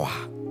very hour.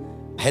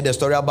 I heard a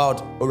story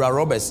about Oral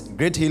Roberts,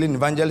 great healing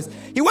evangelist.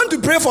 He went to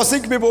pray for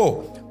sick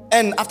people.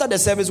 And after the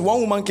service,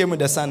 one woman came with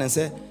the son and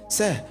said,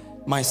 Sir,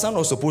 my son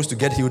was supposed to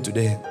get healed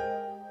today.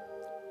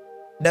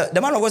 The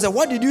man of God said,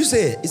 what did you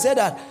say? He said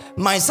that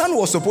my son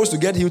was supposed to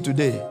get healed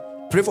today.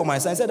 Pray for my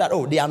son. He said that,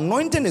 the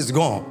anointing is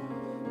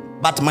gone.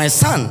 But my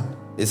son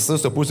is still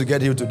supposed to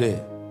get healed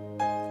today.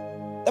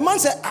 The man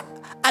said,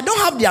 I don't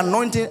have the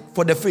anointing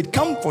for the faith.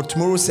 Come for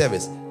tomorrow's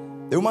service.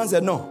 The woman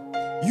said, no.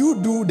 You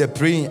do the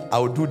praying, I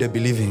will do the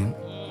believing.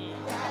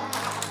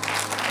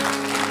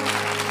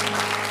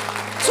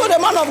 So the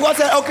man of God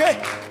said,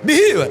 okay, be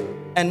healed.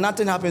 And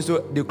nothing happened. So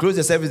they closed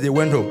the service, they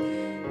went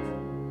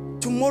home.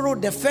 Tomorrow,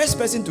 the first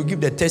person to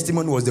give the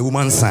testimony was the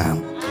woman's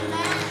son.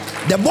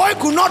 The boy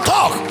could not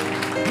talk.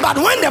 But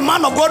when the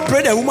man of God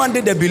prayed, the woman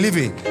did the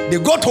believing. They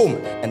got home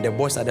and the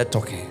boy started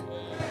talking.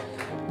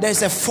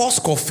 There's a force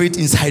of faith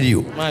inside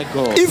you. My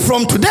God. If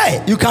from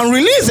today you can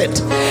release it,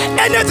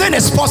 anything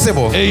is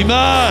possible.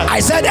 Amen.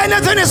 I said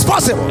anything is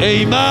possible.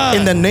 Amen.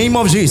 In the name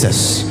of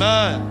Jesus.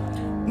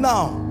 Amen.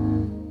 Now,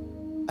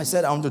 I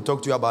said I want to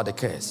talk to you about the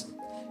curse.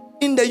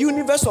 In the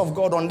universe of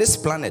God on this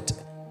planet,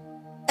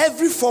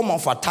 every form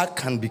of attack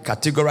can be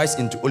categorized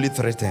into only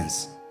three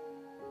things.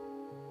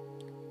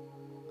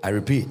 I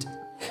repeat,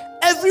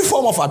 every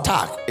form of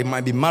attack, it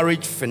might be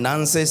marriage,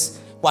 finances,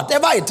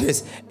 whatever it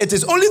is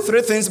only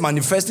three things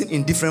manifesting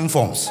in different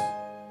forms.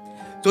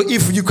 So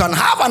if you can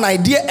have an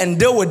idea and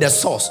deal with the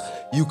source,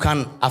 you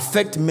can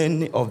affect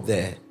many of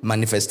the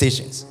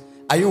manifestations.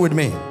 Are you with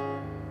me?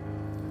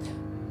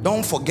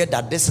 Don't forget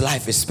that this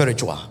life is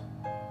spiritual.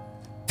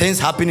 Things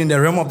happen in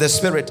the realm of the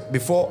spirit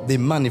before they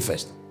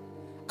manifest.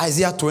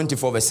 Isaiah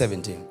 24 verse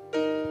 17.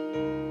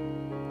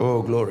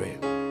 Oh, glory.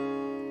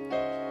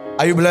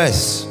 Are you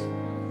blessed?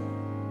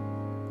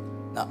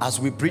 Now, as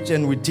we preach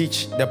and we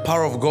teach, the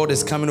power of God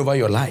is coming over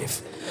your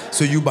life.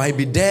 So you might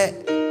be there,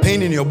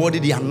 pain in your body,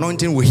 the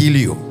anointing will heal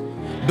you.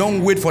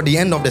 Don't wait for the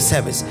end of the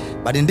service.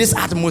 But in this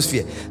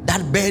atmosphere,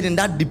 that burden,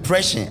 that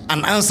depression,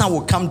 an answer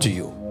will come to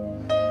you.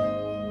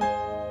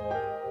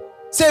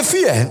 Say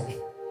fear.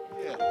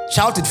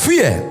 Shout it,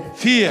 fear.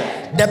 Fear.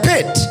 The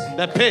pit.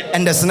 The pit.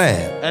 And the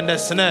snare. And the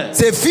snare.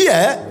 Say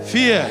fear.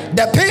 Fear.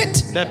 The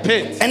pit. The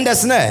pit. And the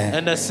snare.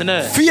 And the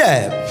snare.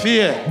 Fear.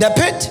 Fear. The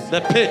pit.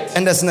 The pit.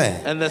 And the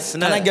snare. And the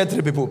snare. Can I get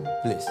three people,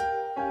 please?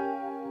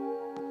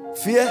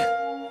 Fear,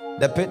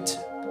 the pit,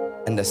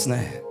 and the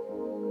snare.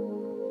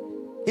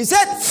 He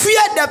said,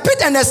 fear, the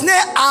pit, and the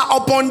snare are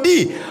upon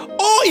thee,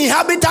 O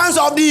inhabitants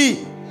of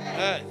the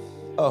earth.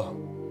 Oh.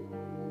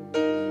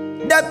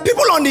 The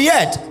people on the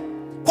earth,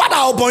 what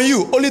are upon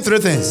you? Only three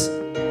things.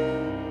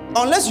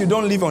 Unless you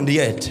don't live on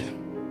the earth.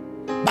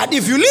 But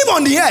if you live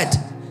on the earth,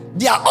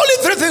 there are only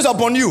three things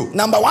upon you.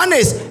 Number one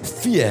is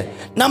fear.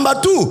 Number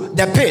two,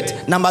 the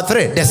pit. Number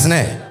three, the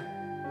snare.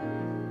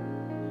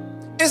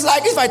 It's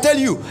like if I tell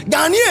you,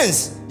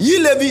 Ghanaians,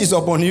 e-levy is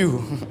upon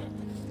you.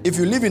 If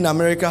you live in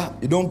America,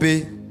 you don't pay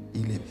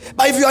e-levy.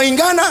 But if you are in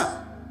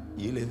Ghana,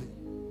 e-levy.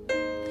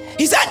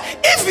 He said,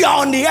 if you are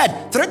on the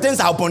earth, three things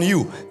are upon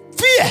you.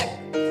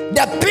 Fear,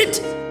 the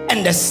pit,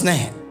 and the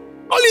snare.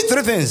 Only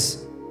three things.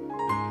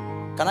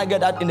 Can I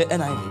get that in the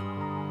NIV?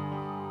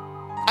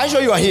 I'm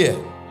sure you are here.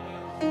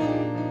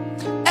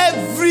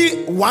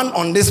 Everyone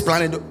on this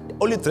planet,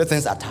 only three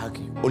things attack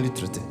you. Only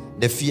three things.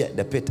 The fear,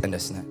 the pit, and the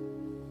snare.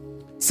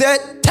 Say,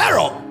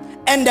 terror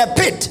and the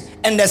pit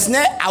and the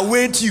snare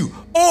await you.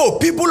 Oh,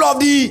 people of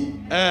the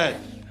earth.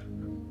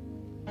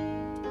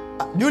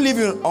 Do you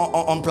live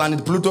on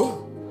planet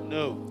Pluto?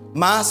 No.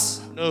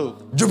 Mars? No.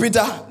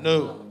 Jupiter?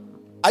 No.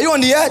 Are you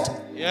on the earth?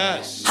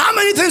 Yes. How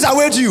many things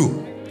await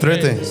you?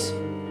 Three things.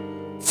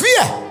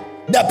 Fear,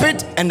 the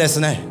pit, and the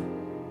snare.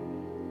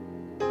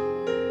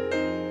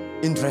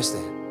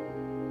 Interesting.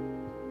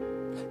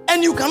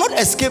 And you cannot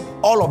escape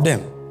all of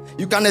them.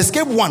 You can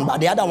escape one, but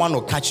the other one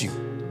will catch you.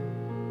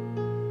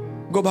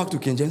 Go back to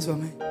King James for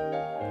me.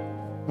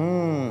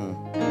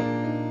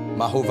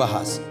 Mahova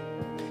has.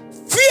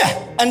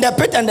 Fear and the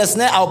pit and the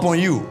snare are upon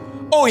you,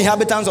 O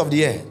inhabitants of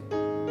the earth.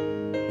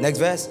 Next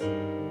verse.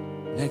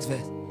 Next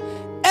verse.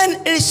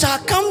 And it shall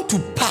come to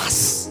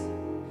pass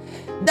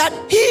that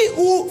he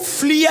who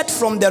fleeth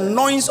from the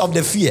noise of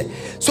the fear.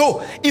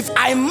 So if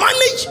I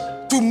manage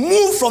to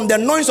move from the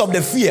noise of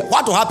the fear,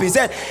 what will happen? He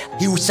said,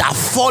 he shall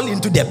fall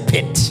into the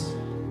pit.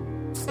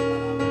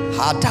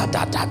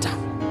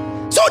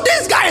 So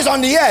this guy is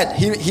on the earth.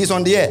 He's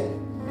on the earth.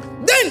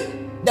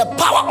 Then the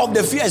power of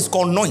the fear is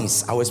called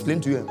noise. I will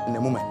explain to you in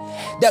a moment.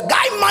 The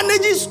guy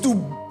manages to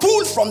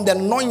pull from the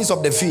noise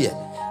of the fear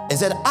and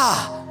said,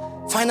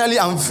 finally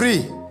I'm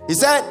free. He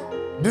said,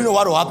 do you know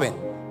what will happen?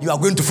 You are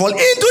going to fall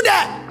into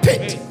the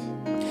pit.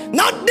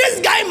 Now this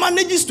guy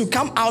manages to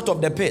come out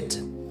of the pit.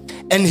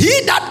 And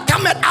he that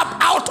cometh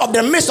up out of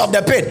the midst of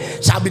the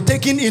pit shall be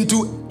taken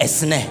into a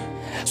snare.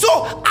 So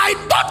I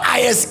thought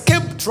I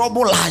escaped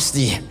trouble last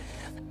year.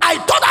 I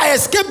thought I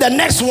escaped the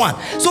next one.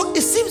 So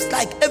it seems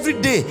like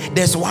every day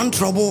there's one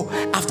trouble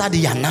after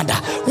the another.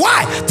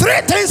 Why?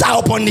 Three things are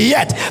upon the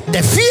earth: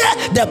 the fear,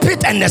 the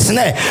pit, and the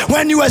snare.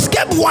 When you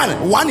escape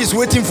one is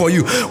waiting for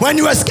you. When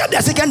you escape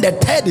the second, the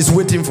third is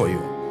waiting for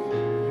you.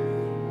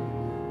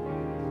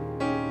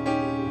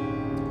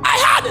 I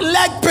had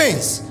leg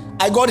pains.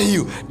 I got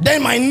healed.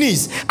 Then my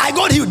knees. I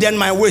got healed. Then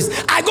my waist.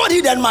 I got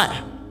healed. Then my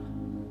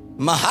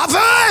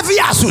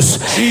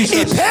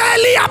Jesus.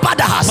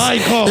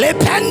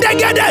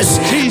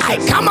 I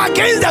come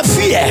against the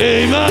fear,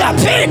 Amen. The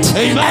pit,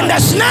 Amen. And the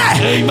snare,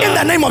 Amen. In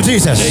the name of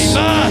Jesus.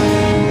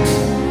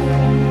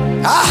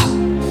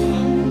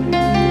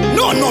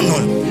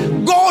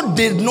 No. God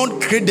did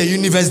not create the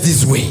universe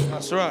this way.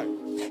 That's right.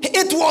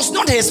 It was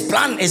not his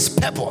plan, his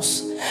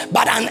purpose.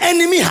 But an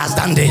enemy has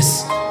done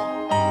this.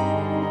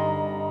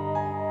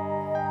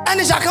 And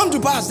it shall come to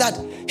pass that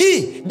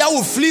he that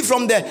will flee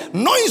from the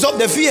noise of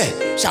the fear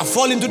shall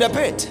fall into the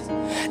pit.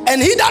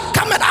 And he that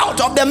cometh out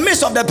of the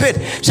midst of the pit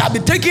shall be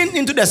taken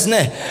into the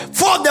snare.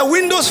 For the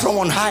windows from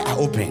on high are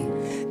open,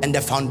 and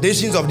the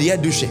foundations of the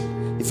earth do shake.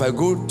 If I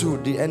go to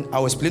the end, I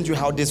will explain to you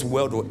how this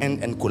world will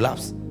end and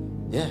collapse.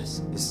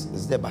 Yes,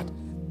 it's there, but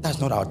that's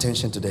not our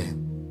attention today.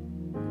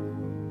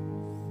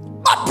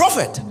 But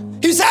prophet,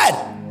 he said,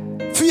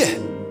 fear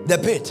the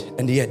pit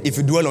and the earth if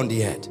you dwell on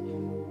the earth.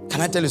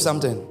 Can I tell you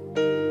something?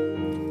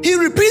 He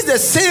repeats the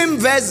same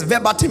verse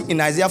verbatim in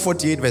Isaiah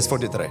 48 verse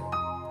 43.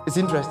 It's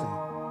interesting.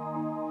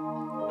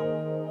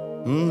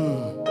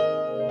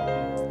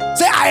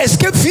 Say, I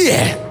escape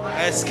fear.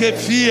 I escape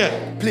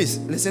fear. Please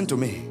listen to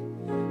me.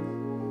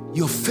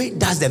 Your faith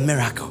does the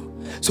miracle.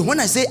 So when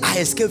I say I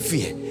escape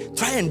fear,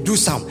 try and do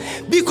some.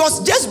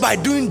 Because just by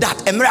doing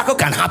that, a miracle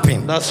can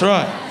happen. That's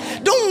right.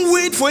 Don't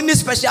wait for any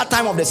special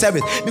time of the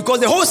service, because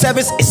the whole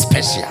service is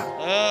special.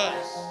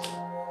 Yes.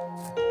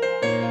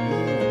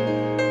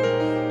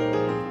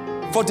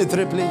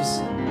 43,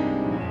 please.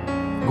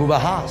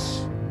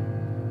 Gubahas.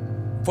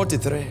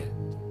 43.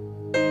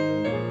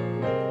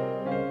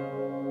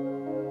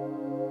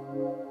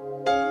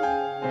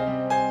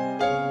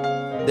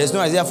 There's no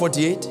Isaiah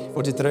 48,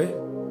 43.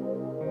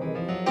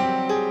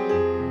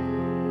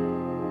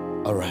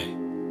 All right.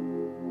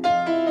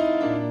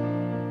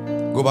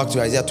 Go back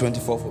to Isaiah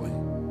 24 for me.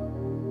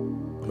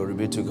 Glory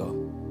be to God.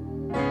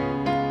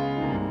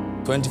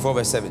 24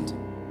 verse 70.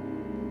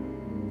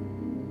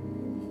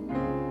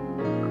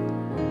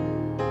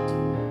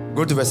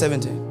 Go to verse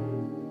 70.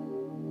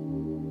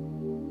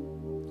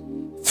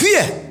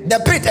 Fear, the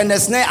pit and the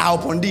snare are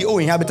upon thee, O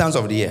inhabitants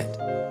of the earth.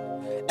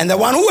 And the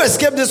one who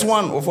escaped this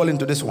one will fall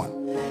into this one.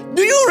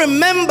 Do you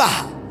remember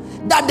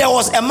that there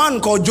was a man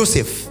called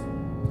Joseph?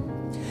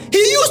 He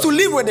used to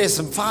live with his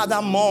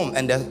father, mom,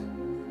 and the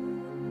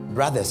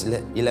brothers,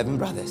 11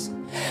 brothers.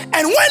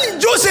 And when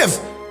Joseph,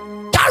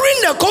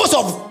 carrying the coat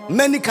of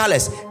many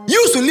colors,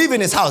 used to live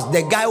in his house,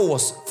 the guy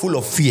was full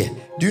of fear.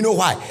 Do you know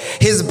why?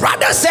 His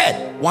brother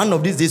said, one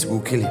of these days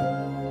we'll kill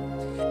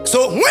him.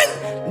 So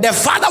when the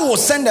father will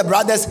send the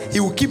brothers, he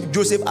will keep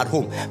Joseph at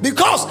home,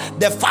 because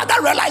the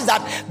father realized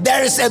that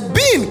there is a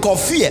being called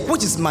fear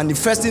which is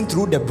manifesting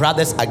through the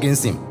brothers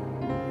against him.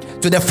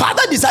 So the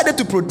father decided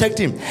to protect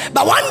him.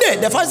 But one day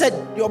the father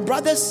said, your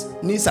brothers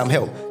need some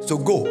help, so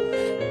go.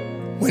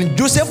 When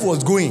Joseph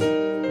was going,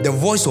 the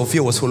voice of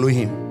fear was following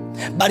him,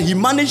 but he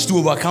managed to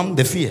overcome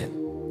the fear.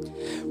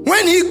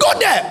 When he got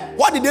there,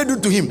 what did they do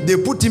to him? They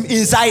put him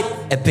inside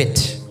a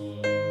pit.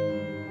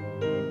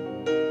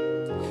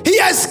 He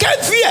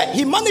escaped fear.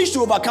 He managed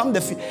to overcome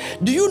the fear.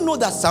 Do you know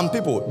that some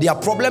people, their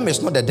problem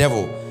is not the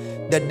devil?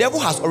 The devil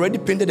has already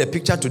painted a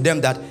picture to them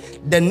that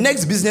the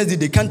next business deal,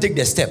 they can't take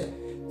the step.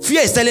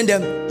 Fear is telling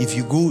them, if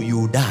you go, you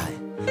will die.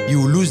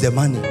 You will lose the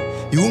money.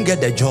 You won't get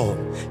the job.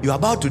 You're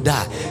about to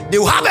die. They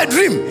will have a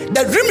dream.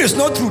 The dream is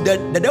not true.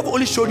 The devil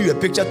only showed you a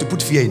picture to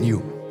put fear in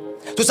you.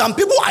 So some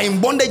people are in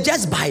bondage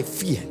just by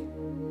fear.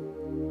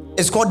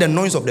 It's called the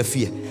noise of the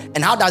fear.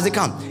 And how does it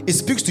come? It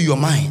speaks to your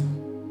mind.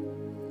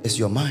 It's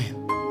your mind.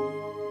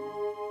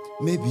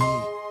 Maybe.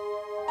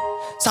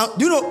 Do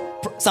you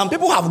know, some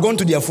people have gone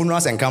to their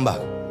funerals and come back.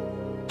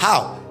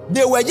 How?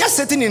 They were just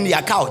sitting in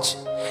their couch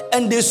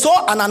and they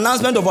saw an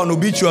announcement of an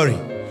obituary.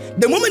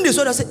 The moment they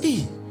saw that, they said,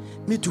 hey,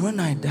 me too, when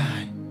I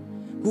die,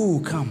 who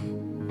will come?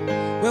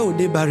 Where will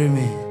they bury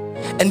me?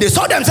 And they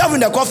saw themselves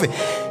in the coffin.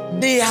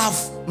 They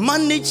have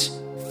managed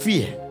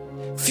fear.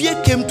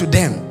 Fear came to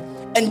them.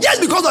 And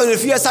just because of the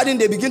fear, suddenly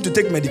they begin to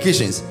take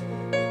medications.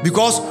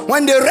 Because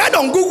when they read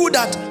on Google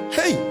that,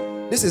 hey,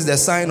 this is the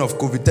sign of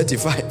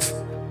COVID-35.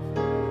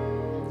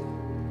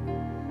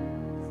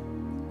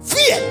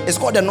 Fear is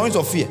called the noise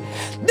of fear.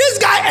 This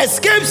guy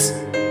escapes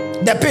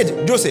the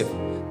pit, Joseph,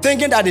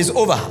 thinking that it's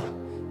over.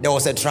 There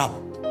was a trap.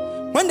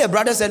 When the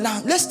brother said,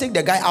 now let's take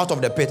the guy out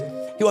of the pit,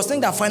 he was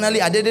thinking that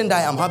finally I didn't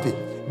die, I'm happy.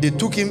 They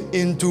took him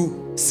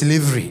into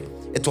slavery.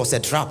 It was a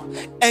trap.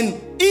 And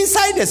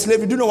inside the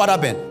slavery, do you know what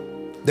happened?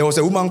 There was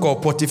a woman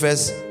called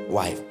Potiphar's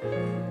wife.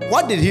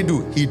 What did he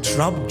do? He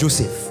trapped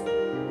Joseph.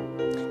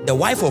 The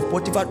wife of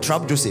Potiphar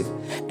trapped Joseph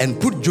and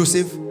put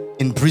Joseph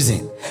in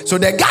prison. So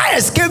the guy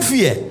escaped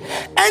fear,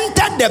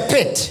 entered the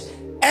pit,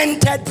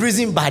 entered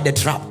prison by the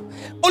trap.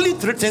 Only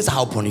 3 things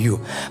are upon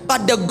you.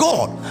 But the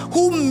God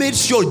who made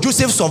sure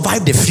Joseph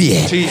survived the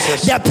fear,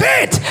 Jesus, the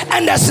pit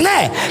and the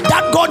snare,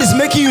 that God is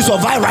making you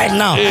survive right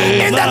now.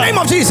 Amen. In the name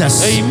of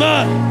Jesus.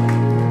 Amen.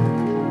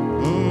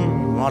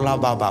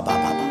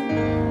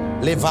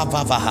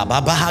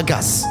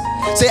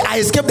 Say, I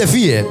escaped the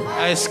fear.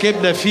 I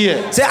escaped the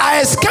fear. Say,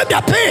 I escaped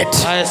the pit.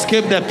 I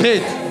escaped the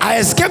pit. I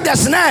escaped the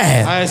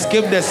snare. I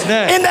escaped the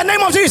snare. In the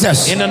name of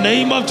Jesus. In the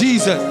name of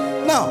Jesus.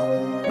 Now,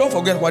 don't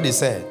forget what he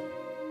said.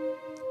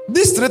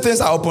 These 3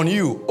 things are upon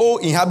you, O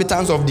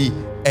inhabitants of the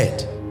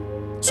earth.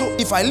 So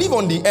if I live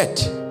on the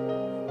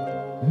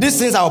earth, these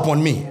things are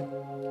upon me.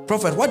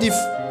 Prophet, what if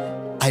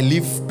I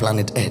leave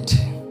planet Earth?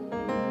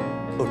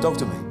 Oh, talk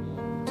to me.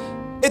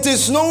 It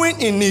is snowing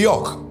in New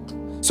York,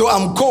 so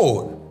I'm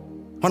cold.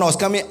 When I was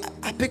coming,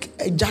 I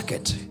picked a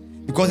jacket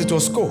because it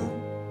was cold.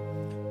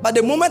 But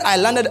the moment I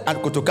landed at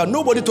Kotoka,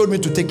 nobody told me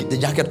to take the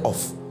jacket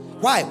off.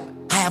 Why?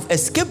 I have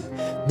escaped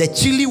the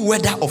chilly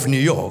weather of New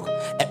York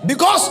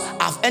because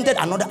I've entered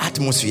another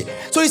atmosphere.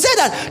 So he said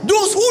that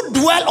those who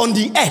dwell on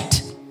the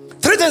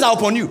earth, 3 things are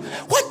upon you.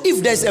 What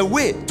if there's a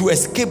way to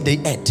escape the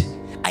earth?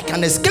 I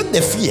can escape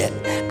the fear.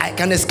 I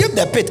can escape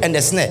the pit and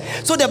the snare.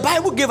 So the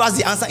Bible gave us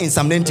the answer in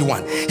Psalm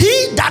 91.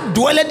 He that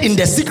dwelleth in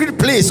the secret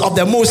place of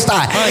the Most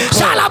High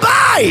shall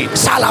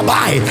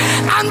abide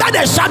under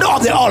the shadow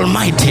of the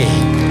Almighty.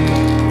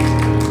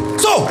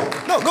 So,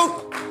 no,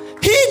 go.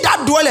 He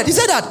that dwelleth, he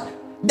said that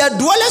the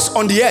dwellers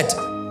on the earth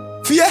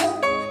fear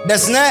the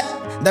snare,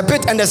 the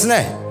pit and the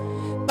snare.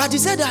 But he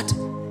said that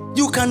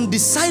you can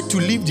decide to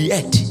leave the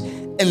earth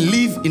and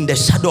live in the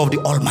shadow of the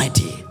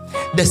Almighty,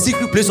 the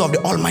secret place of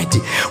the Almighty.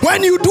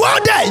 When you dwell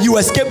there, you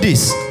escape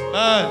this.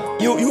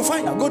 You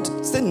find out. Go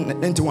to Psalm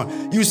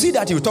 91. You see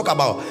that he will talk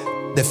about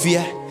the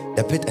fear,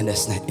 the pit, and the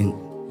snare.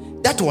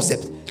 That was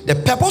it. The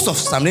purpose of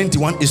Psalm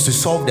 91 is to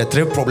solve the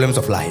 3 problems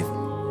of life.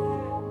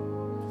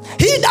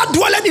 He that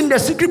dwelleth in the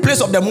secret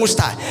place of the Most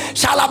High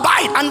shall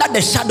abide under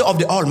the shadow of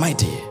the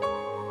Almighty.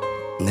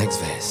 Next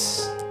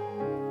verse.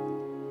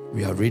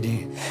 We are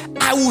reading.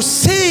 I will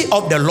say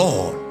of the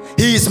Lord,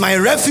 He is my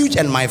refuge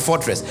and my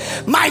fortress.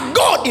 My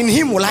God, in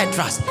Him will I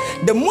trust.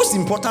 The most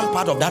important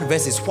part of that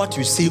verse is what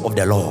you say of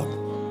the Lord.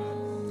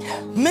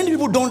 Many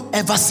people don't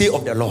ever say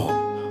of the Lord.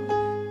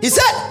 He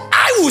said,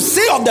 I will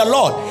say of the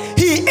Lord,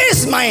 He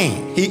is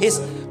mine. He is.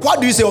 What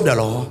do you say of the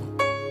Lord?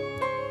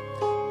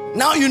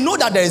 Now you know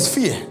that there is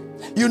fear.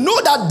 You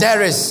know that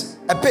there is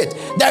a pit.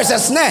 There is a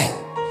snare.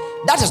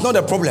 That is not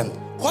the problem.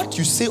 What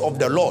you say of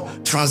the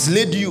Lord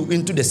translates you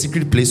into the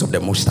secret place of the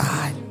Most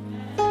High.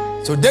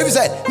 So David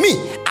said, me,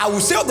 I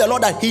will say of the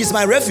Lord that He is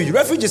my refuge.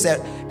 Refuge is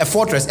a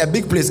fortress, a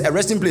big place, a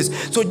resting place.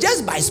 So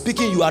just by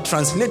speaking, you are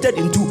translated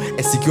into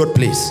a secured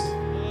place.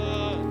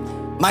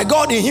 My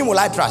God, in Him will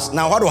I trust.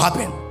 Now what will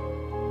happen?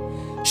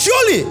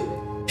 Surely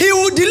He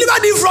will deliver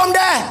thee from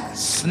the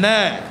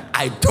snare.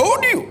 I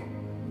told you.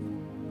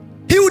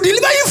 He will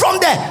deliver you from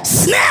the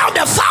snare of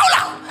the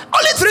fowler.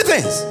 Only 3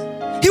 things.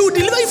 He will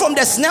deliver you from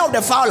the snare of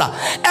the fowler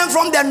and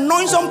from the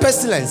noisome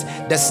pestilence.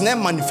 The snare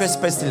manifests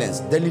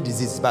pestilence, deadly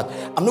diseases. But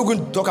I'm not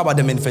going to talk about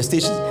the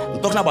manifestations.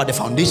 I'm talking about the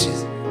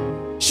foundations.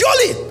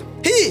 Surely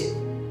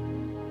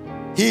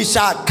he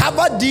shall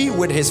cover thee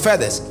with His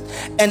feathers,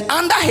 and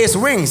under His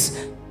wings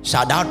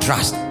shalt thou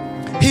trust.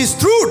 His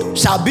truth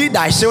shall be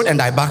thy shield and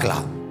thy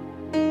buckler.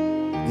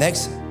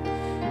 Next.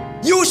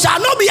 You shall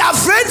not be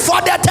afraid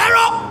for the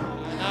terror.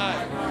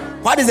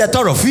 What is the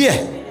terror? Fear.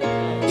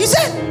 He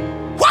said,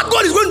 what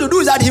God is going to do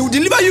is that He will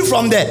deliver you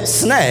from the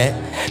snare.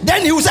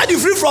 Then He will set you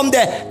free from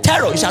the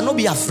terror. You shall not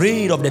be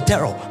afraid of the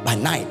terror by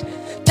night.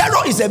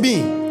 Terror is a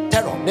being.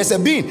 Terror. There's a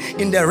being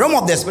in the realm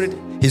of the spirit.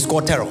 He's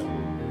called terror.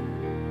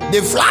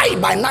 They fly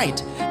by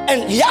night.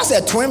 And he has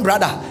a twin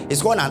brother.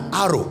 It's called an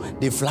arrow.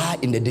 They fly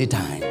in the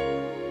daytime.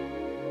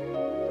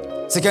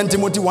 2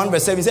 Timothy 1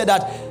 verse 7 he said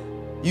that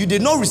you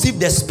did not receive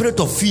the spirit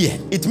of fear.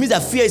 It means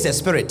that fear is a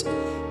spirit.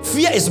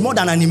 Fear is more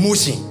than an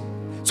emotion.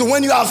 So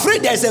when you are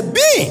afraid, there is a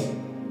being.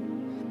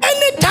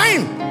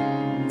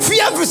 Anytime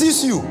fear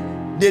visits you,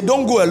 they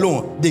don't go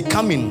alone. They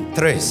come in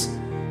threes.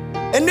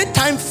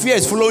 Anytime fear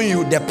is following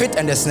you, the pit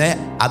and the snare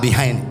are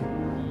behind.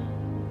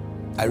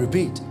 I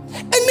repeat.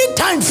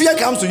 Anytime fear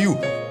comes to you,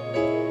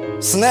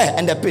 snare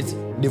and the pit,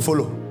 they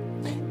follow.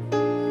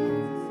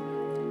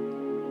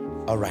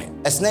 All right.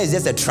 A snare is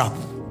just a trap.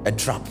 A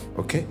trap.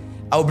 Okay?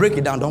 I'll break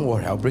it down. Don't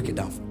worry. I'll break it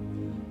down.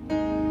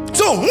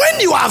 So when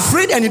you are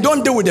afraid and you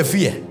don't deal with the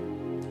fear,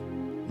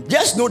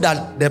 just know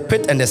that the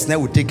pit and the snare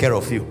will take care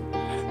of you.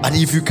 But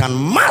if you can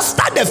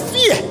master the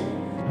fear,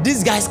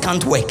 these guys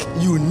can't work.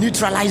 You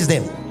neutralize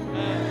them.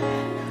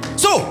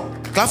 So,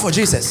 clap for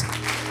Jesus.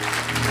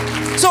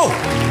 So,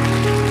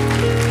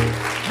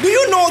 do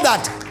you know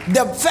that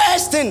the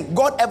first thing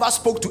God ever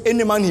spoke to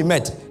any man He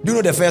met? Do you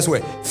know the first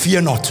word?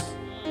 Fear not.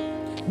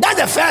 That's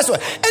the first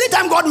word.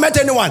 Anytime God met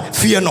anyone,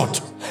 fear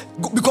not.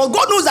 Because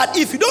God knows that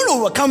if you don't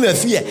overcome your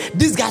fear,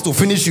 these guys will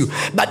finish you.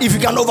 But if you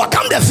can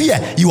overcome the fear,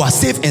 you are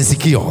safe and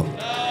secure.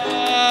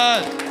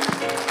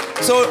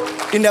 So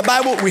in the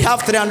Bible, we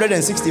have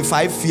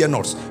 365 fear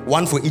nots,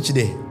 one for each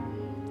day.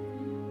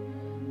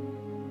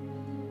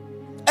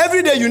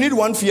 Every day you need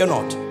one fear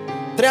knot.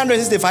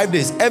 365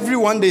 days. Every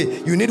one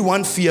day you need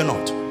one fear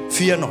knot.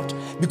 Fear not.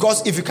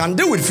 Because if you can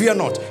deal with fear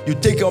not, you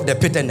take care of the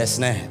pit and the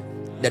snare,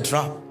 the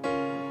trap.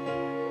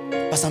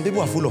 But some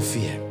people are full of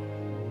fear.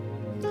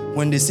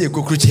 When they see a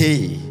cockroach,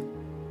 hey,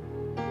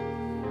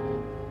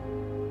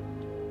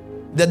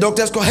 the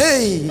doctors go,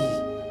 hey.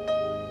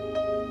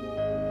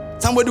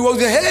 Somebody walks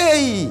there,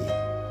 hey.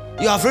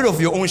 You are afraid of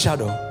your own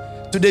shadow.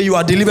 Today you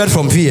are delivered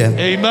from fear.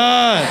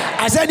 Amen.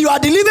 I said you are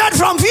delivered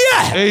from fear.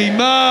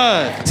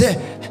 Amen.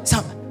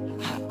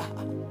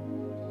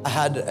 I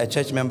had a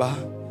church member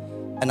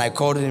and I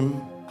called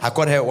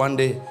her one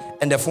day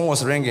and the phone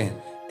was ringing.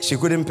 She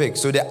couldn't pick.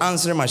 So the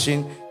answering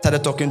machine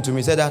started talking to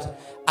me. Said that,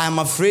 I'm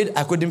afraid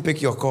I couldn't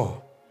pick your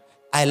call.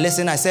 I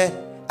listened. I said,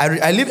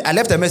 I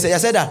left a message. I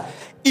said that,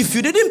 if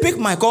you didn't pick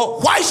my call,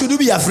 why should you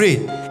be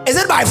afraid? Is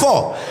it by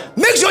 4?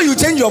 Make sure you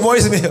change your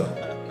voicemail.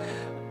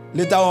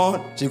 Later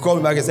on, she called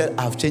me back and said,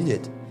 I've changed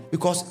it.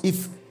 Because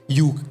if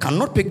you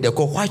cannot pick the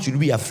call, why should you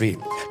be afraid?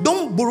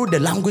 Don't borrow the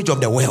language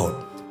of the world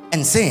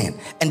and sin.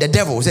 And the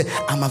devil will say,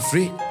 I'm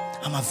afraid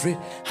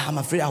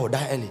I will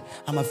die early.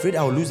 I'm afraid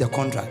I will lose the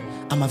contract.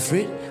 I'm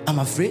afraid.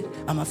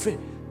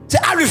 Say,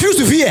 I refuse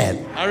to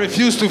fear. I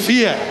refuse to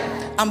fear.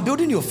 I'm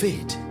building your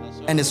faith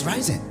and it's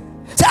rising.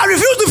 Say, I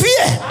refuse to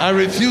fear. I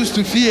refuse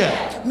to fear.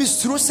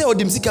 Mistro say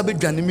odimsika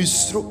bedwane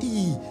mistro.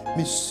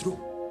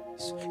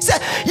 He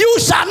said, you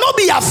shall not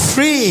be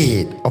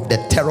afraid of the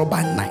terror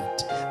by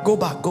night. Go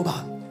back.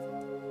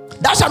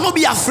 Thou shalt not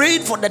be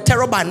afraid for the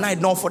terror by night,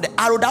 nor for the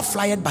arrow that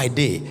flieth by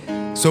day.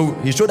 So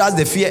he showed us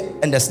the fear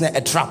and the snare,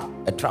 a trap.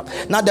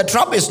 Now the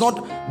trap is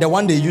not the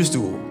one they used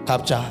to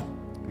capture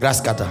grass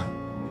cutter.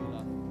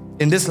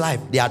 In this life,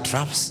 there are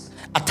traps.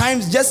 At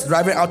times, just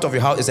driving out of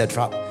your house is a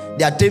trap.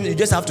 There are times you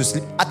just have to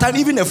sleep. At times,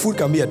 even a food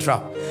can be a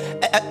trap.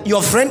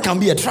 Your friend can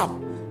be a trap.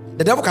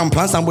 The devil can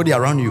plant somebody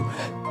around you.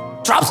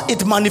 Traps,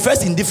 it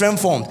manifests in different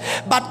forms.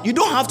 But you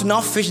don't have to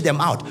now fish them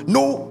out.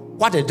 Know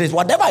what it is.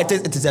 Whatever it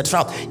is a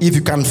trap. If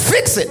you can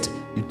fix it,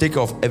 you take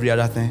off every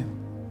other thing.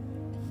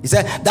 He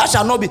said, that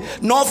shall not be,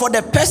 nor for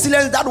the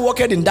pestilence that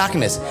walketh in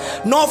darkness,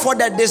 nor for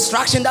the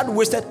destruction that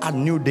wasted at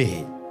new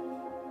day.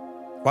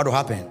 What will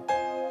happen?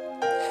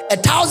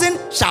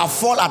 1,000 shall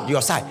fall at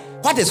your side.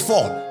 What is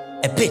fall?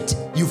 A pit.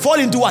 You fall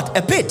into what?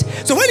 A pit.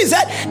 So when he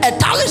said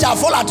 1,000 shall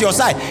fall at your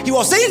side, he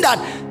was saying that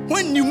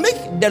when you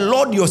make the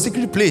Lord your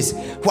secret place,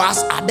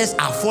 whilst others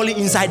are falling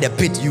inside the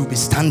pit, you'll be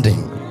standing.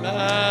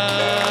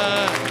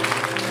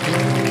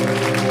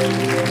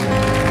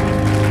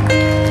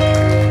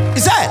 He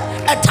said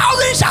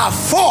 1,000 shall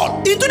fall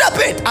into the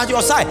pit at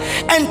your side,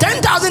 and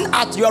 10,000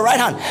 at your right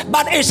hand,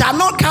 but it shall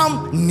not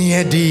come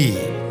near thee.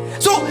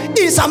 So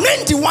in Psalm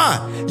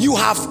 91, you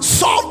have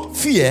solved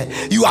fear,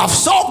 you have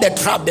solved the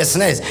trap, the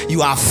snares,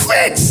 you have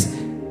fixed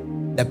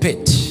the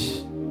pit.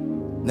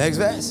 Next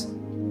verse.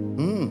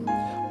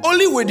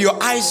 Only with your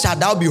eyes shalt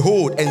thou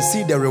behold and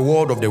see the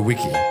reward of the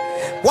wicked.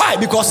 Why?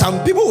 Because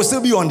some people will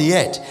still be on the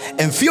edge,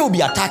 and fear will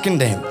be attacking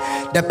them.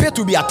 The pit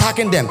will be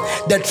attacking them.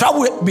 The trap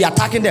will be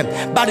attacking them.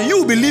 But you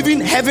will be living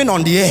heaven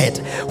on the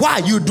earth. Why?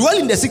 You dwell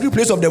in the secret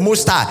place of the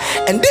Most High.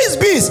 And these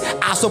beings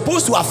are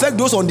supposed to affect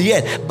those on the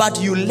earth. But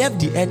you left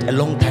the earth a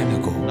long time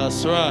ago.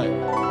 That's right.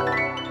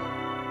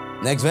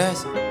 Next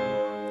verse.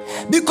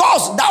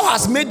 Because thou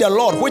hast made the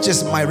Lord, which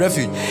is my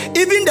refuge,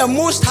 even the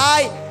Most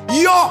High,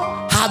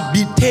 your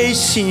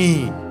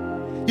habitation.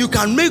 You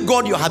can make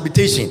God your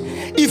habitation.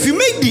 If you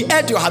make the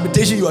earth your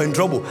habitation, you are in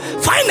trouble.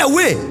 Find a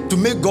way to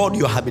make God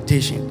your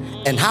habitation.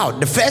 And how?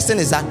 The first thing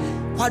is that,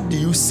 what do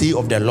you say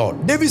of the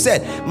Lord? David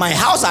said, my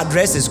house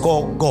address is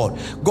called God.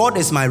 God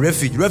is my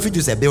refuge. Refuge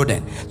is a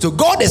building. So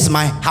God is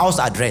my house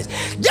address.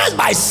 Just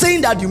by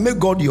saying that, you make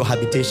God your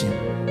habitation.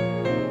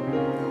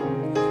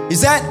 He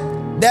said,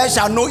 there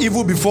shall no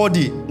evil before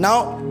thee.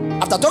 Now,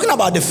 after talking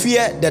about the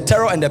fear, the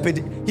terror, and the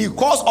pity, he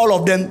calls all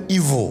of them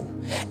evil.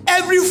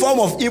 Every form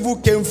of evil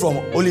came from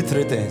only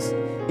three things: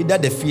 either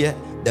the fear,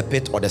 the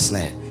pit, or the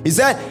snare. He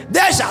said,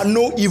 there shall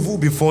no evil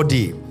before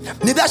thee,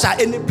 neither shall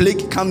any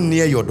plague come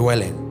near your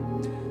dwelling.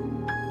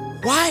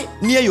 Why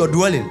near your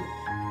dwelling?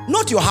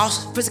 Not your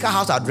house, physical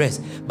house address,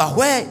 but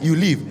where you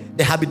live,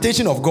 the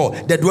habitation of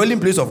God, the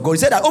dwelling place of God. He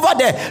said that over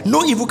there,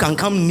 no evil can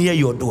come near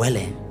your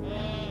dwelling.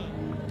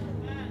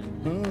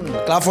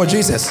 Clap for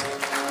Jesus.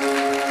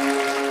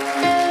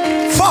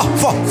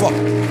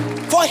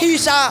 For he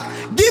shall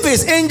give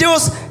his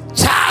angels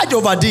charge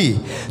over thee,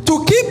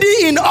 to keep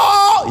thee in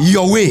all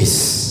your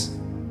ways.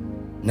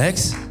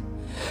 Next.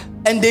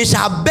 And they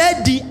shall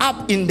bear thee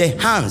up in their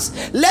hands,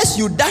 lest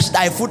you dash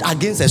thy foot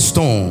against a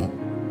stone.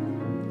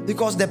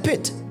 Because the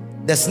pit,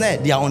 the snare,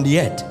 they are on the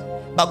earth.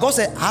 But God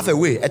said, have a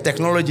way, a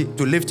technology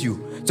to lift you.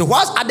 So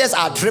whilst others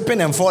are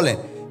tripping and falling,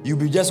 you'll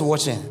be just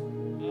watching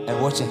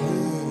and watching.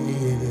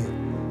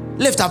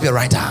 Lift up your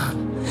right hand.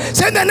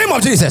 Say in the name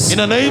of Jesus. In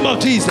the name of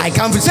Jesus. I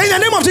come. Say in the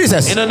name of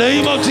Jesus. In the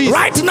name of Jesus.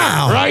 Right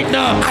now. Right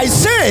now. I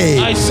say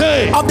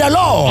of the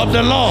Lord. Of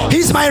the Lord.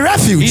 He's my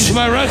refuge. He's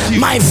my refuge.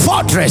 My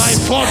fortress. My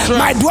fortress.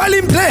 My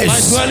dwelling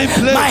place. My dwelling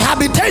place. My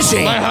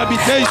habitation. My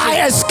habitation.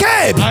 I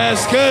escape. I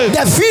escape.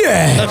 The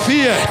fear. The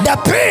fear. The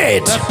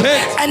pit. The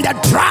pit. And the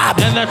trap.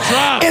 And the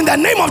trap. In the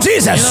name of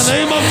Jesus. In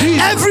the name of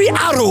Jesus. Every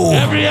arrow.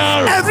 Every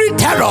arrow. Every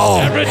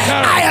terror. Every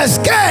terror. I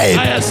escape.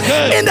 I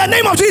escape. In the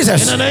name of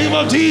Jesus. In the name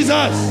of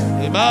Jesus.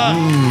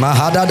 Amen.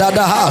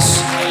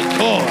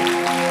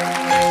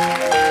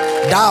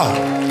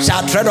 Thou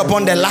shalt tread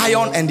upon the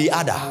lion and the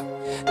adder.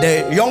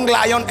 The young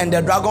lion and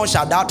the dragon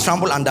shall thou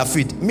trample under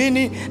feet.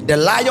 Meaning the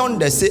lion,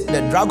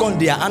 the dragon,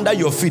 they are under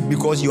your feet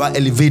because you are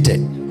elevated.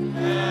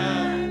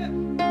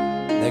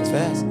 Next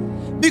verse.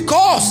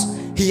 Because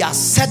he has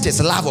set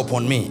his love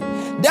upon me,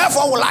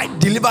 therefore will I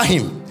deliver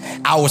him.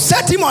 I will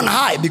set him on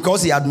high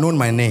because he had known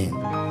my name.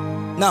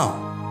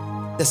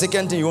 Now, the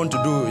second thing you want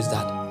to do is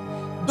that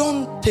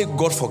don't take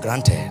God for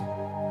granted.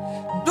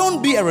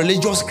 Don't be a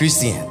religious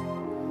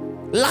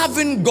Christian.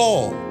 Loving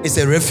God is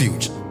a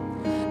refuge.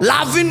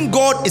 Loving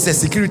God is a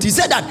security. He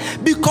said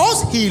that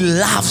because he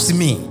loves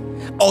me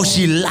or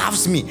she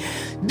loves me,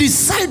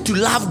 decide to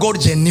love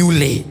God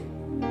genuinely.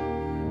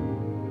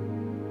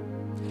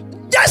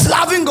 Just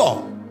loving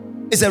God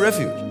is a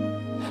refuge.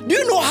 Do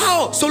you know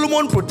how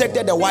Solomon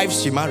protected the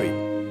wives she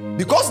married?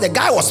 Because the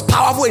guy was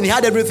powerful and he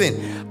had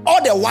everything.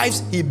 All the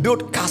wives, he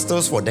built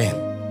castles for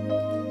them.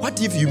 What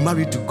if you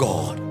marry to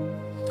God,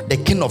 the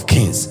King of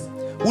Kings?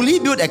 Will he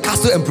build a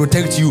castle and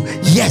protect you?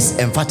 Yes,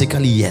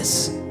 emphatically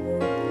yes.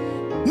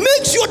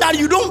 Make sure that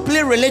you don't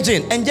play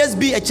religion and just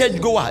be a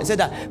church goer. Say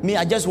that, me,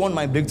 I just want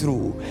my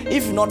breakthrough.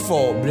 If not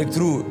for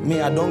breakthrough,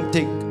 me, I don't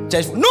take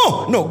church.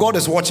 No, God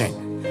is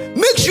watching.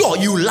 Make sure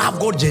you love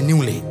God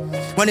genuinely.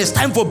 When it's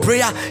time for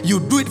prayer, you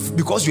do it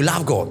because you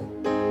love God.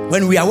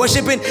 When we are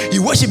worshiping,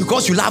 you worship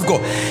because you love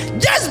God.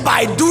 Just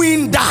by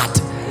doing that,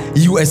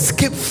 you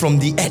escape from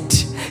the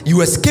earth.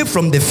 You escape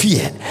from the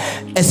fear,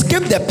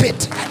 escape the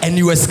pit, and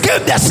you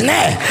escape the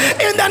snare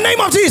in the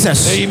name of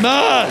Jesus.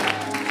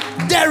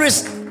 Amen. There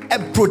is a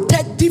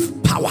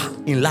protective power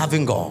in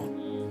loving God.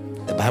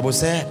 The Bible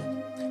said,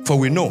 for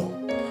we know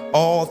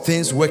all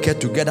things work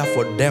together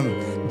for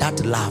them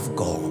that love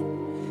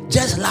God.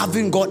 Just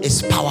loving God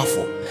is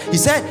powerful. He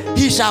said,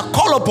 he shall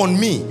call upon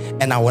me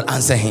and I will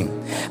answer him.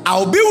 I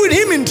will be with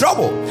him in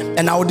trouble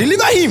and I will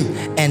deliver him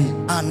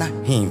and honor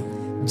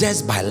him.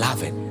 Just by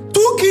loving.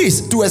 2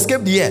 keys to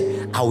escape the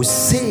air. I will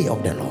say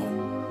of the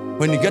Lord.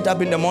 When you get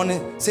up in the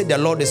morning, say the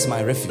Lord is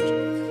my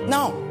refuge.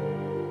 Now,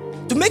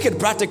 to make it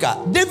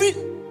practical, David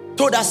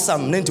told us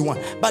Psalm 91,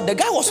 but the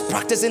guy was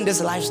practicing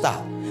this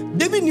lifestyle.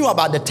 David knew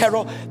about the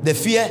terror, the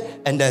fear,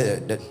 and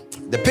the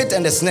pit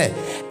and the snare.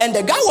 And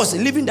the guy was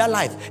living that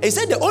life. He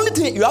said the only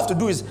thing you have to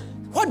do is,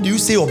 what do you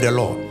say of the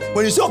Lord?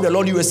 When you say of the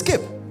Lord, you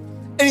escape.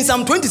 And in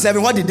Psalm 27,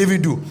 what did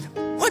David do?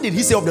 What did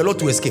he say of the Lord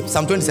to escape?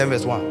 Psalm 27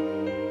 verse 1.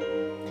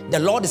 The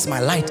Lord is my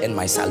light and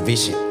my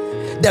salvation.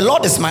 The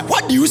Lord is my...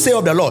 What do you say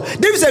of the Lord?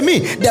 David said, me,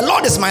 the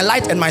Lord is my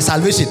light and my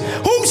salvation.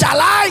 Whom shall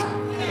I?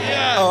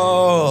 Yeah.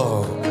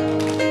 Oh.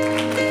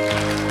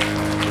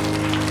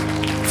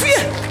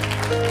 Fear.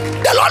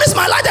 The Lord is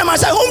my light and my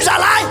salvation. Whom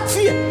shall I?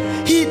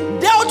 Fear. He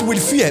dealt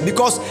with fear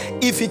because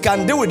if he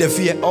can deal with the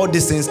fear, all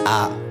these things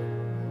are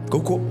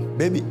cocoa,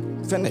 baby,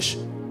 finish.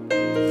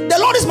 The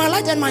Lord is my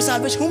light and my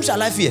salvation. Whom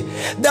shall I fear?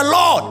 The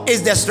Lord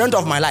is the strength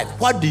of my life.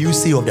 What do you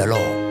say of the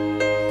Lord?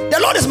 The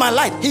Lord is my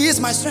light. He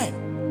is my strength.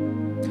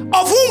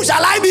 Of whom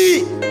shall I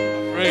be?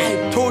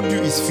 Right. I told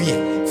you it's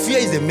fear. Fear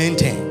is the main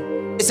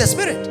thing. It's a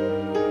spirit.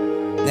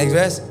 Next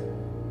verse.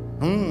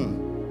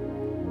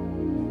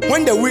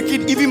 When the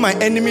wicked, even my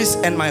enemies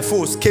and my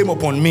foes, came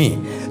upon me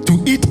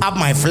to eat up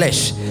my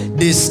flesh,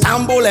 they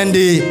stumble and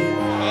they...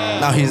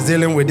 Now he's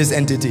dealing with these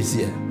entities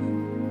here.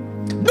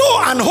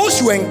 Though an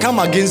host will come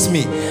against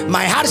me,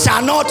 my heart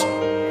shall not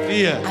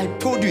fear. I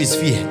told you it's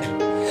fear.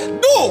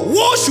 Though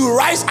war should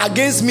rise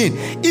against me,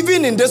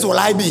 even in this will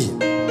I be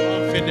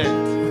confident.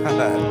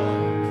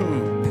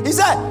 He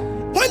said,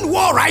 when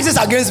war rises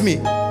against me,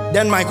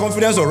 then my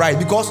confidence will rise,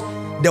 because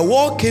the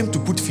war came to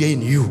put fear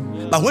in you.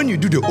 But when you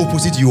do the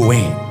opposite, you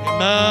win.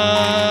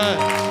 Amen.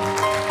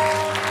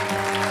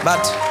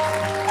 But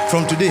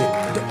from today,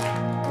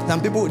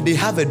 some people, they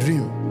have a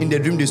dream. In the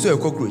dream, they saw a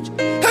cockroach.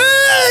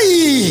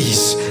 Hey!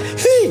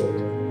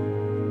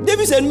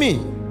 David said, me,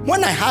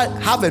 when I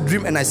have a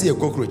dream and I see a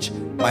cockroach,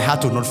 my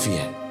heart will not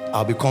fear.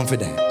 I'll be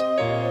confident.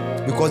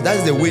 Because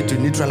that's the way to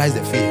neutralize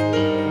the fear.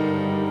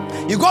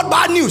 You got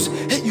bad news.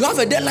 Hey, you have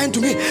a deadline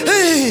to me.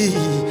 Hey,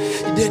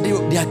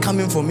 they are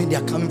coming for me. They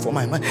are coming for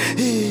my mind.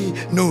 Hey,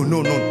 no.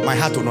 My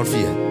heart will not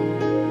fear.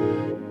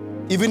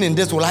 Even in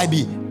this will I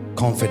be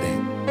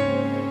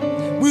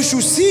confident. We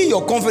should see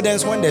your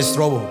confidence when there's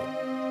trouble.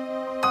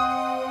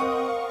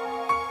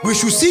 We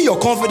should see your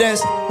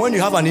confidence when you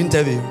have an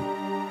interview.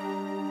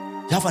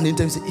 You have an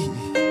interview, say,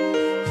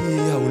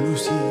 I will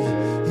lose.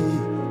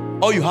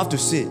 All you have to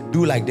say,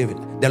 do like David.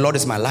 The Lord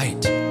is my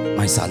light,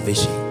 my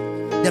salvation.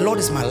 The Lord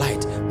is my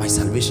light, my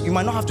salvation. You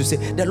might not have to say,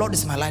 the Lord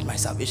is my light, my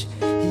salvation.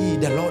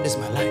 The Lord is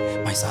my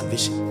light, my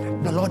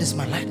salvation. The Lord is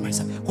my light, my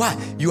salvation. Why?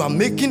 You are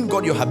making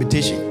God your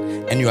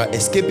habitation, and you are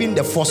escaping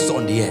the forces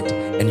on the earth,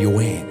 and you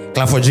win.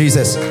 Clap for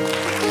Jesus.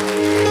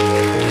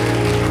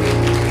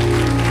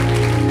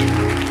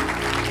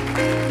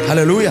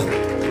 Hallelujah.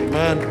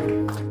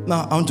 Amen.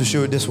 Now, I want to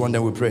show you this one,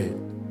 then we pray.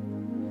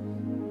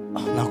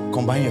 Now,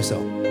 combine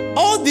yourself.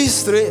 All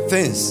these three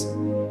things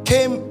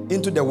came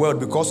into the world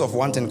because of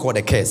one thing called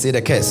a curse. Say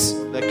the curse.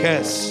 The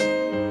curse.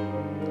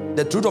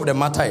 The truth of the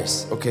matter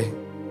is, okay,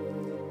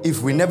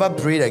 if we never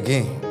prayed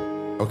again,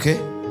 okay,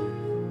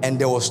 and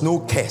there was no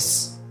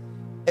curse,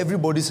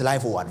 everybody's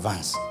life will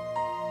advance.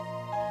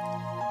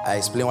 I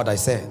explain what I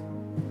said.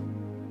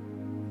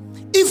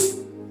 If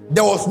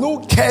there was no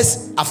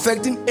curse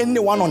affecting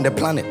anyone on the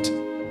planet,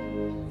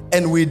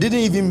 and we didn't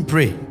even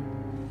pray,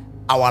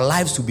 our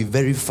lives will be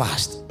very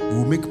fast. We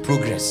will make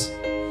progress.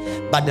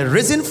 But the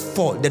reason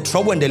for the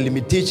trouble and the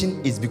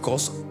limitation is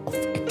because of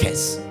a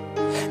curse.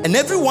 And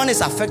everyone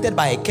is affected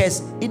by a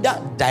curse, either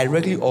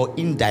directly or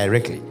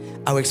indirectly.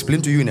 I'll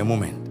explain to you in a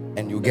moment,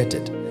 and you get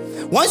it.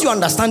 Once you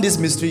understand this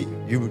mystery,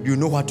 you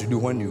know what to do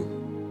when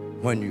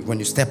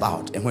you step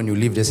out and when you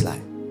live this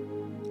life.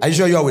 Are you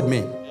sure you are with me?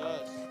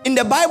 Yes. In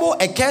the Bible,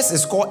 a curse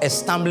is called a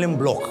stumbling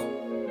block.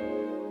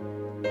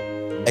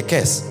 A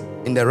curse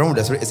in the realm of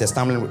the spirit is a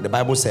stumbling block. The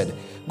Bible said,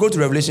 go to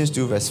Revelation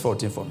 2 verse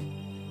 14 for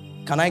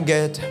me. Can I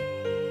get...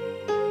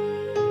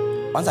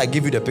 Once I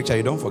give you the picture,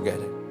 you don't forget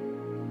it.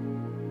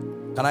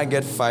 Can I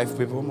get 5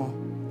 people more?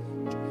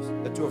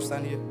 The 2 of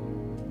stand here.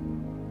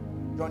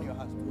 Join your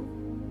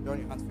hands. Join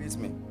your hands. Face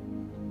me.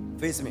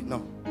 Face me.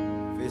 No.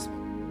 Face me.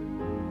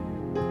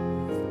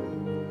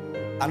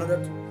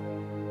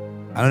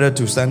 Another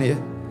two. Stand here.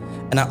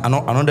 And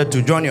another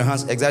two. Join your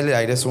hands exactly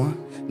like this one.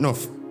 No,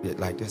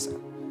 like this.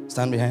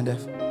 Stand behind them.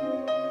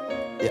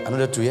 Yeah,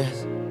 another two.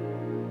 Yes.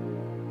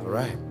 All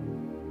right.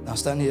 Now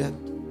stand here.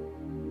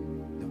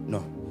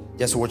 No,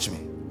 just watch me.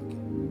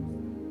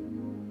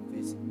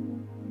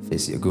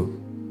 Face here. Go.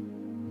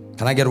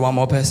 Can I get one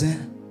more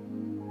person?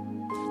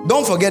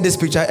 Don't forget this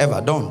picture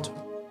ever. Don't.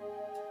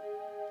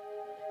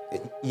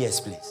 Yes,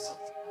 please.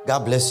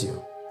 God bless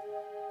you.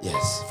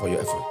 Yes, for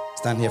your effort.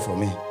 Stand here for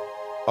me.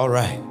 All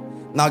right.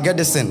 Now get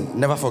this in.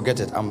 Never forget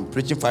it. I'm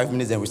preaching 5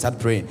 minutes and we start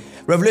praying.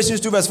 Revelation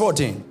 2 verse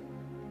 14.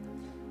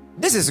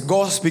 This is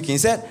God speaking. He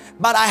said,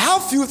 but I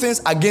have few things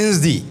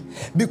against thee,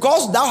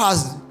 because thou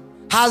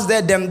hast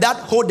there them that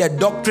hold the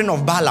doctrine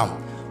of Balaam,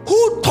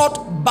 who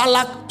taught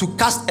Balak to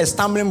cast a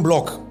stumbling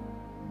block.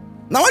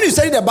 Now when you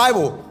study the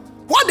Bible,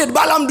 what did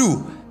Balaam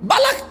do?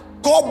 Balak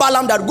called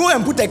Balaam that go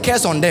and put a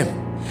curse on them.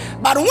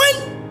 But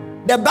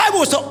when the Bible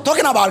was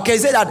talking about curse,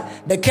 it said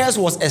that the curse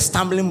was a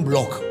stumbling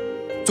block.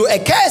 So a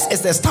curse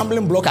is a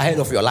stumbling block ahead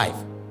of your life.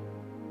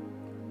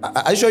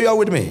 Are you sure you are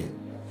with me?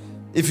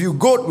 If you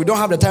go, we don't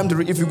have the time to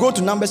read. If you go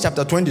to Numbers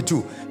chapter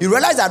 22, you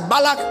realize that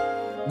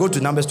Balak, go to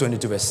Numbers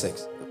 22 verse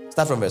 6.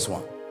 Start from verse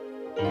 1.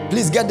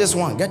 Please get this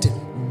one. Get it.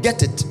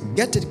 Get it.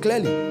 Get it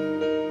clearly.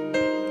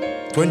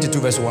 22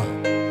 verse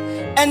 1.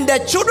 And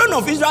the children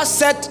of Israel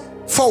set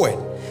forward,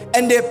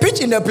 and they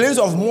pitched in the plains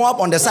of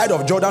Moab on the side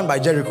of Jordan by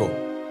Jericho.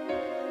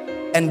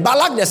 And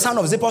Balak the son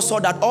of Zippor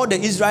saw all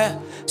that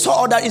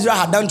Israel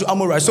had done to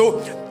Amorites. So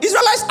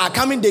Israelites are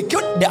coming, they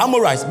killed the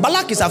Amorites.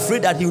 Balak is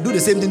afraid that he will do the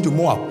same thing to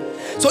Moab.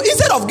 So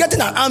instead of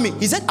getting an army,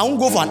 he said, I won't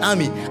go for an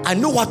army. I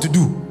know what to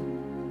do.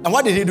 And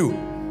what did he do?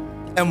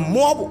 And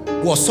Moab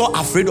was so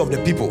afraid of the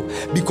people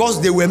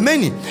because they were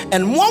many.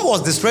 And Moab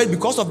was destroyed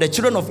because of the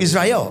children of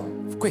Israel.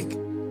 Quick.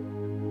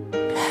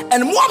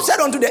 And Moab said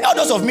unto the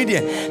elders of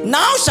Midian,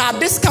 now shall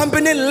this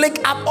company lick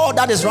up all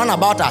that is round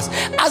about us,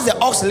 as the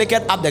ox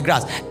licketh up the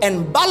grass.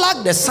 And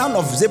Balak the son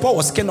of Zippor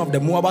was king of the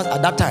Moabites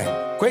at that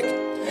time. Quick.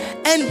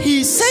 And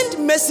he sent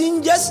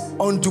messengers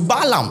unto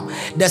Balaam,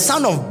 the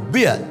son of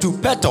Beor, to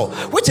Petor,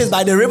 which is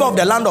by the river of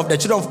the land of the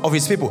children of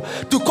his people,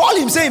 to call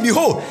him, saying,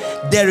 behold,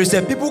 there is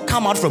a people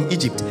come out from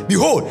Egypt.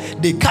 Behold,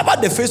 they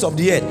covered the face of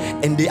the earth,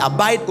 and they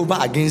abide over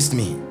against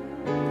me.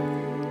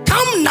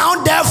 Come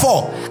now,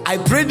 therefore, I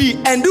pray thee,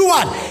 and do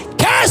what?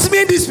 Curse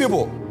me these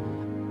people.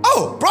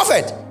 Oh,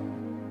 prophet,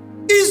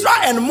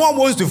 Israel and Moab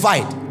wants to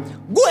fight.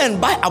 Go and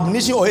buy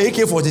ammunition or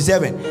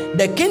AK-47.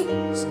 The king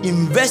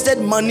invested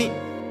money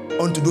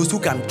unto those who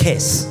can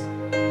curse.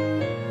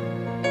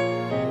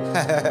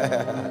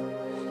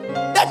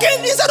 The king,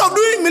 instead of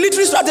doing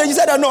military strategy,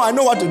 said, no, I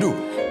know what to do.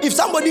 If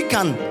somebody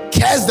can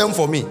curse them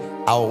for me,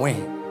 I'll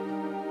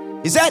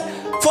win. He said,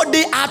 for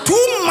they are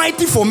too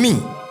mighty for me.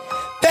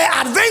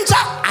 Peradventure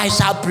I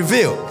shall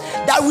prevail,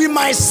 that we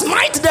might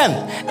smite them,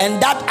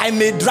 and that I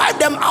may drive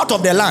them out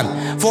of the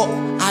land. For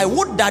I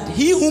would that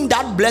he whom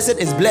that blessed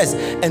is blessed,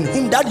 and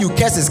whom that you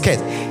curse is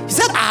cursed. He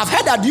said, I have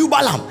heard that you,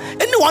 Balaam,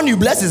 anyone you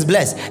bless is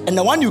blessed, and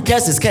the one you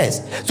curse is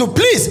cursed. So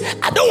please,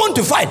 I don't want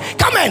to fight.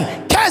 Come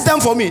and curse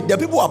them for me. The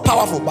people are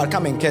powerful, but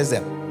come and curse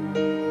them.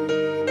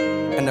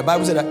 And the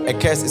Bible said that a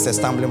curse is a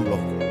stumbling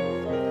block.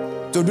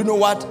 So do you know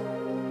what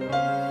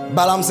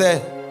Balak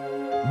said,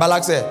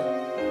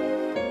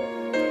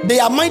 they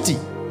are mighty,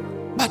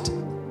 but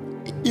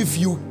if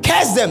you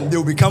curse them, they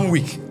will become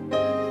weak.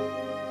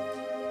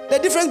 The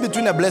difference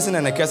between a blessing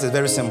and a curse is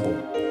very simple.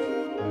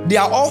 They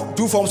are all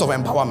two forms of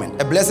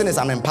empowerment. A blessing is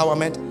an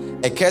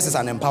empowerment, a curse is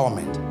an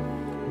empowerment.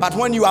 But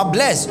when you are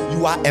blessed,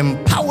 you are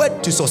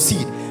empowered to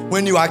succeed.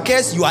 When you are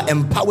cursed, you are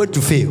empowered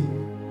to fail.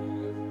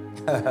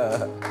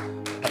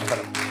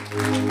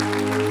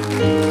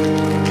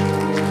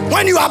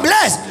 When you are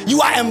blessed,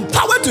 you are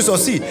empowered to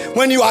succeed.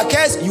 When you are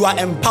cursed, you are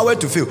empowered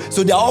to fail.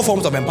 So they are all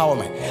forms of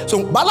empowerment.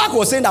 So Balak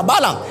was saying that,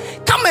 Balaam,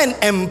 come and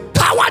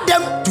empower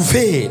them to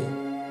fail.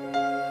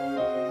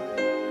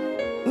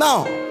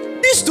 Now,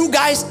 these two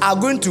guys are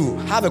going to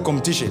have a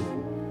competition.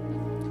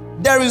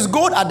 There is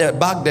gold at the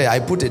back there. I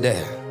put it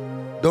there.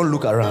 Don't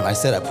look around. I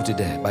said I put it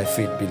there. By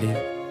faith, believe.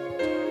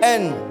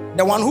 And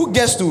the one who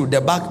gets to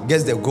the back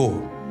gets the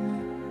gold.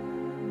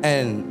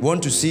 And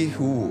want to see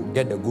who will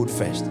get the gold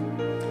first.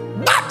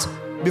 But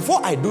before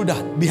I do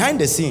that, behind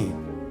the scene,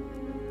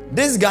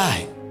 this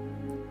guy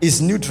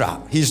is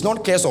neutral. He's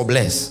not cursed or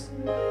blessed.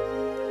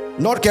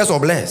 Not cursed or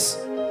blessed.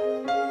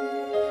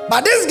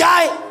 But this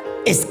guy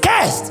is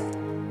cursed.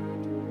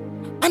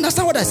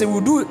 Understand what I say?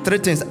 We'll do three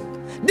things.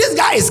 This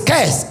guy is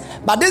cursed,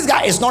 but this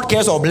guy is not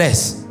cursed or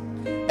blessed.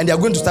 And they are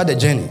going to start the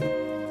journey.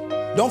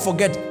 Don't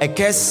forget, a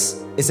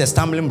curse is a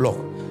stumbling block.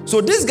 So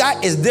this guy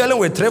is dealing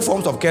with three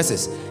forms of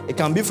curses. It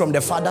can be from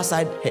the father's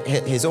side,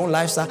 his own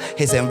lifestyle,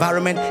 his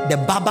environment, the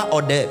barber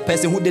or the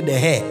person who did the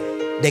hair.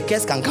 The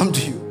curse can come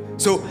to you.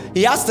 So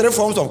he has three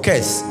forms of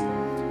curse.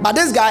 But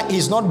this guy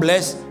is not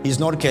blessed, he's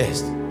not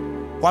cursed.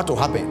 What will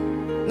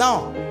happen?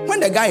 Now,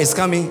 when the guy is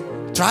coming,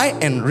 try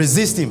and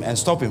resist him and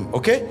stop him,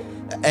 okay?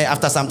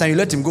 After some time, you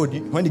let him go.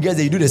 When he gets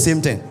there, you do the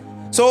same thing.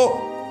 So,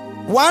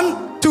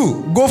 1,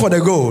 2, go for the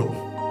goal.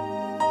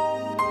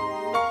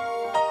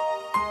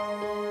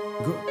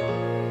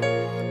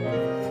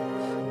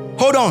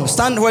 hold on,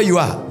 stand where you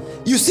are.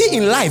 You see,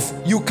 in life,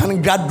 you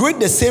can graduate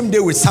the same day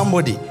with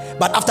somebody,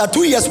 but after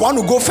 2 years, one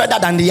will go further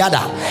than the other.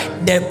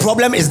 The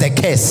problem is the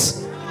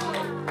curse.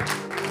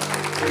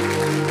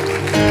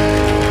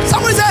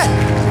 Somebody said,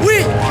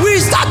 we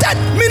started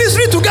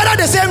ministry together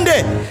the same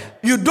day.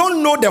 You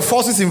don't know the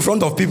forces in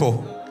front of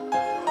people.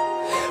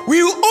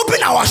 We will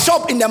open our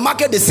shop in the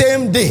market the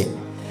same day,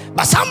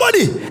 but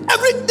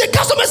the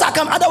customers are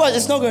coming. Otherwise,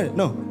 it's not going.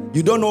 No,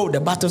 you don't know the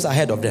battles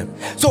ahead of them.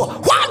 So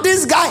while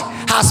this guy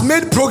has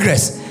made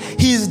progress,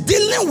 he's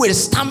dealing with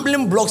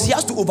stumbling blocks. He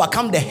has to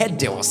overcome the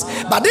hurdles.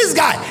 But this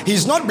guy,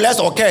 he's not blessed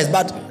or cursed,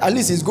 but at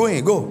least he's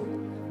going. Go.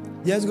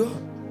 Yes, go.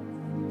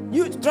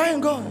 You try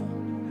and go.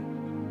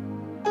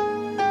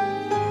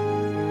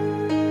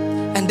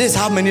 And this is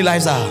how many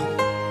lives are.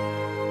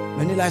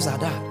 Many lives are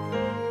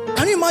that.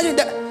 Can you imagine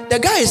that? The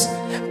guy is,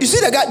 you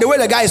see the way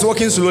the guy is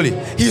walking slowly.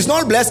 He's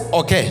not blessed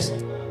or cursed.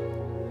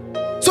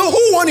 So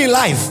who won in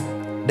life?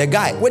 The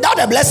guy. Without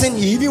the blessing,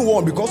 he even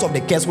won because of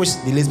the curse which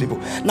delays people.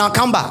 Now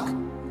come back.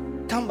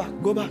 Come back.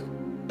 Go back.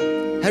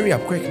 Hurry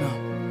up quick now.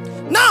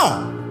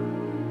 Now,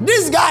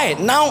 this guy,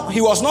 now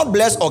he was not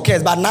blessed or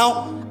cursed, but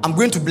now I'm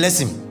going to bless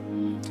him.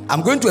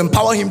 I'm going to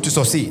empower him to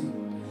succeed.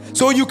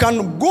 So you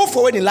can go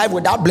forward in life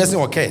without blessing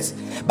or curse.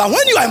 But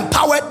when you are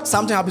empowered,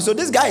 something happens. So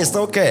this guy is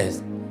still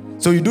cursed.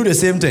 So you do the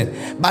same thing.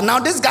 But now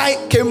this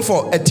guy came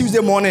for a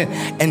Tuesday morning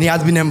and he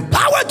has been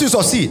empowered to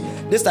succeed.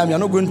 This time you are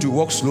not going to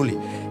walk slowly.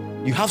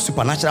 You have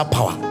supernatural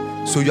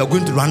power. So you are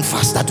going to run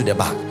faster to the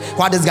back.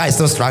 While this guy is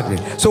still struggling.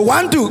 So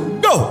 1, 2,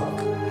 go.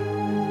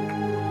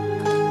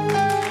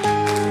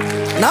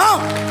 Now,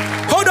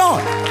 hold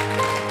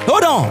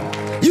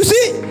on. You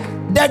see,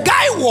 the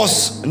guy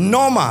was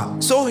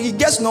normal. So he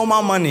gets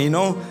normal money, you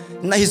know.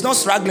 He's not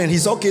struggling.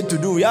 He's okay to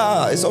do.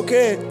 Yeah, it's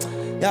okay.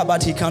 Yeah,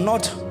 but he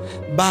cannot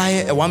buy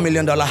a $1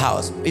 million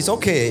house. It's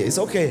okay.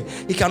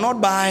 He cannot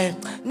buy.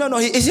 No,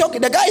 he's okay.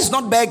 The guy is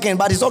not begging,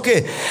 but it's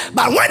okay.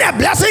 But when a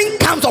blessing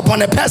comes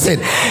upon a person,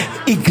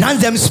 it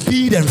grants them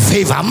speed and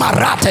favor.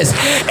 Marates.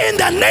 In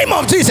the name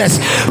of Jesus,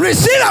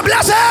 receive a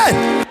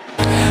blessing.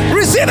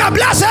 Receive a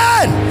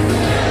blessing.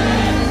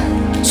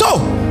 So,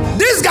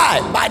 this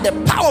guy, by the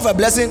power of a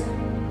blessing,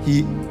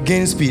 he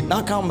gains speed.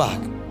 Now come back.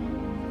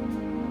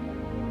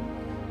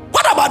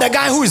 What about the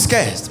guy who is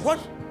cursed? What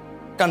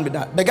can be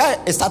done? The guy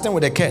is starting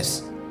with a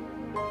curse.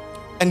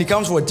 And he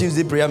comes for a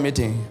Tuesday prayer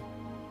meeting.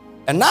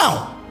 And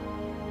now,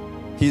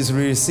 he's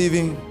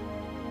receiving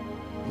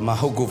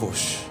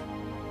Mahogovosh.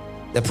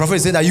 The prophet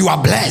said that you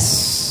are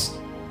blessed.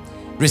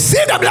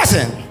 Receive the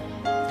blessing.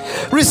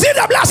 Receive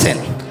the blessing.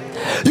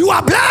 You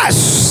are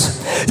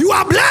blessed. You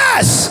are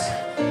blessed.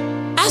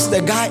 As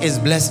the guy is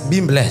blessed,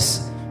 being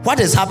blessed, what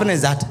is happening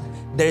is that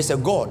there is a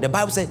God. The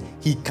Bible said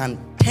he can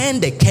turn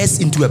the curse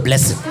into a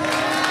blessing.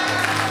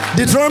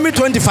 Deuteronomy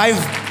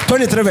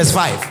 23 verse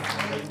 5.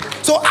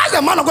 So as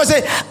the man of God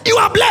say, you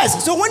are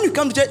blessed. So when you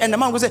come to church and the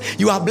man of God say,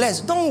 you are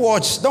blessed, don't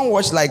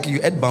watch like you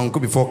ate banku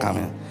before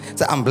coming.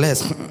 Say, I'm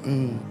blessed.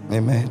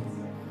 Amen.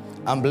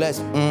 I'm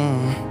blessed.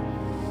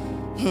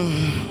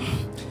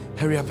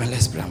 Hurry up and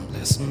let's pray. I'm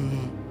blessed.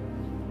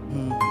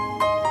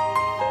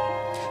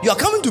 You are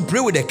coming to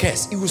pray with a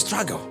curse, you will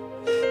struggle.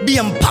 Be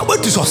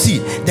empowered to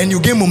succeed, then you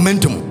gain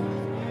momentum.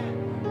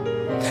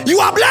 You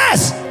are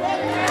blessed.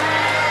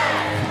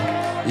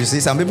 You see,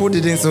 some people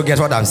didn't still get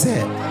what I'm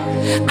saying.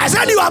 I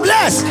said you are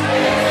blessed.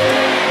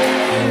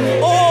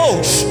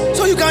 Oh,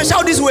 so you can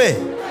shout this way.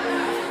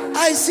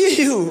 I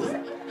see you.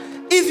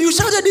 If you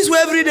shouted this way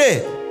every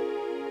day,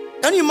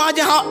 can you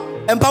imagine how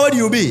empowered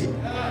you'll be?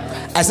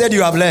 I said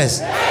you are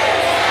blessed.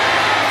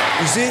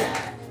 You see,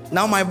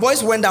 now my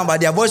voice went down, but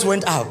their voice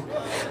went up.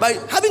 But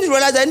having to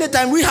realize that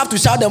anytime we have to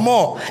shout them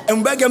more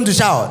and beg them to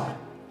shout,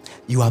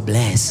 you are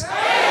blessed.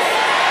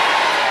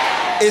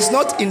 It's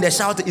not in the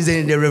shout, it's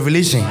in the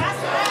revelation.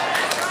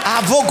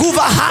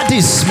 Avoguva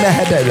hadis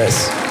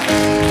mehedeles.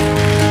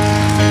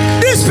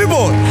 These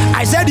people,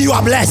 I said you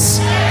are blessed.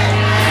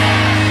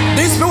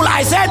 These people,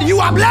 I said you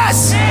are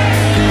blessed.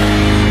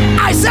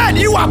 I said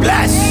you are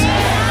blessed.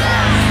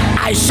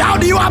 I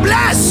shout you are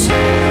blessed.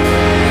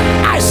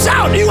 I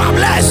shout you are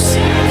blessed.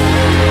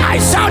 I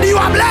shout you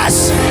are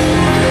blessed.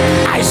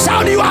 I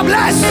shout you are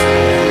blessed.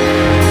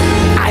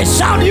 I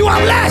shout you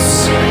are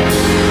blessed.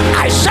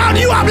 I shout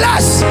you are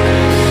blessed.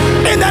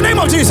 In the name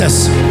of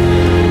Jesus.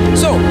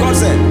 So God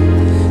said,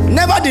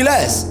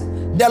 nevertheless,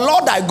 the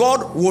Lord thy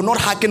God will not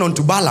hearken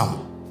unto Balaam.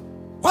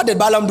 What did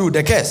Balaam do?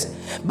 The curse.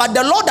 But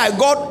the Lord thy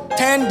God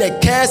turned the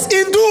curse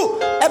into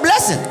a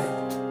blessing.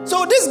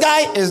 So this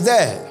guy is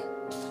there.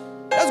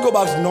 Let's go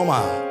back to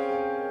normal.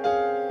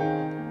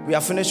 We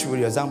are finished with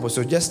your example,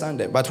 so just stand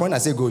there. But when I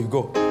say go, you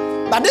go.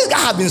 But this guy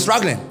has been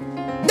struggling.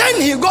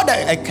 Then he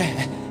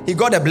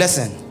got a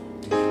blessing.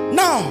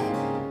 Now,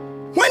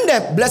 when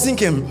the blessing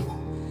came,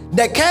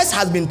 the curse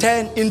has been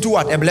turned into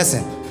what? A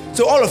blessing.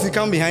 So all of you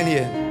come behind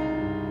here.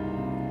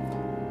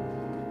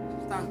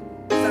 Stand.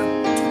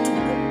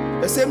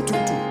 The same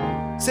tutu.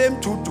 Same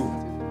tutu.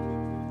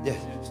 Yes.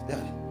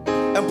 Yeah.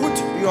 And put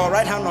your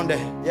right hand on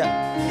there.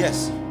 Yeah.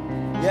 Yes.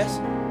 Yes.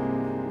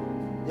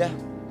 Yeah.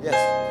 Yes.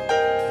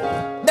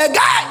 the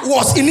guy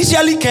was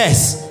initially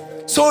cursed.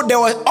 So there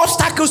were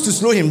obstacles to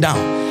slow him down.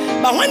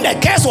 But when the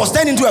curse was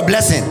turned into a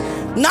blessing,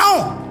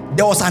 now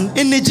there was an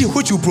energy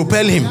which will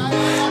propel him.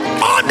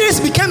 All this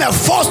became a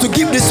force to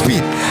give this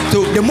speed.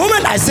 So the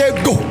moment I say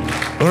go,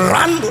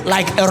 run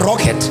like a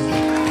rocket.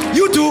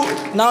 You two,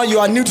 now you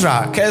are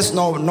neutral, curse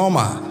no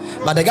normal.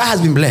 But the guy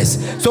has been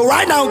blessed. So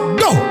right now,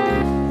 go.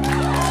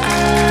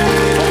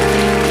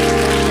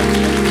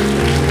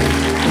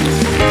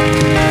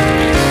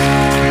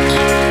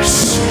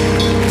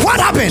 What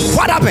happened?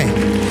 What happened?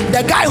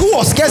 The guy who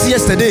was cursed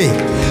yesterday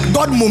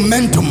got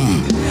momentum.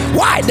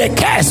 Why? The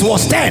curse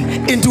was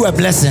turned into a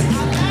blessing.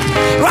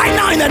 Right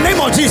now, in the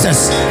name of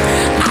Jesus,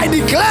 I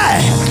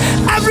declare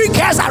every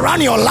curse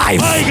around your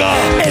life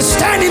is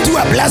turned into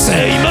a blessing.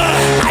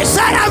 Amen. I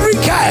said every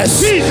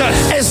curse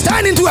is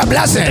turned into a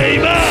blessing.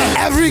 Amen.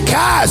 Every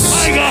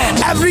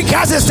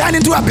curse is turned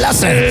into a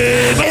blessing.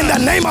 Amen. In the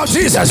name of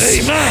Jesus,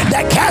 amen.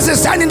 The curse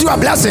is turned into a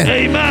blessing.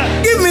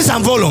 Amen. Give me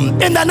some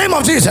volume. In the name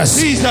of Jesus,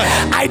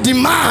 I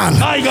demand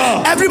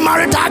every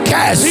marital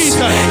curse is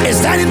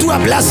turned into a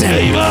blessing.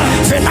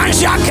 Amen.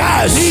 Financial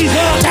curse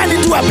turned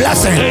into a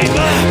blessing.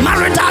 Amen.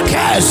 Marital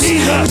curse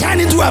turn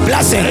into a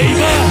blessing.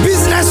 Amen.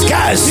 Business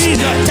curse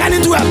turn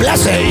into a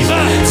blessing.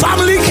 Amen.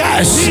 Family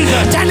curse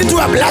turn into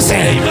a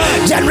blessing.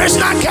 Amen.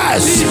 Generational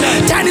curse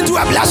turn into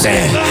a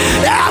blessing.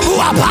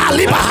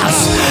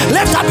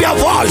 Lift up your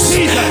voice.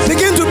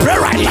 Begin to pray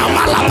right now.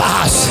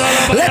 Malabas.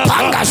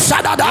 Lepanga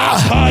Shadada.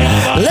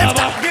 Lift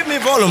up. Give me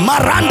volume.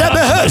 Maranda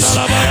Behus.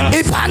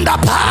 Ipanda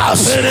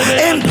Pass.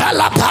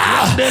 Impala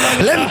Pa.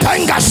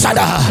 Lempenga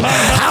Shada.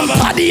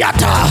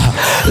 Ampadiata.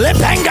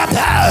 Lepenga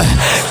Pa.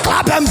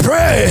 Clap and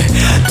pray.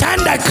 Turn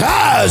the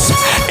curse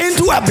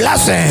into a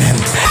blessing.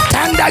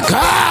 Turn the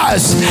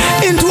curse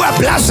into a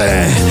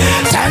blessing.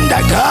 Turn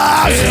the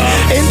curse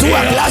into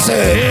a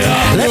blessing.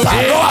 Let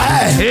go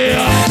ahead.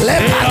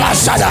 Let go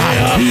shada.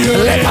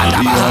 Let go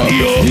ahead.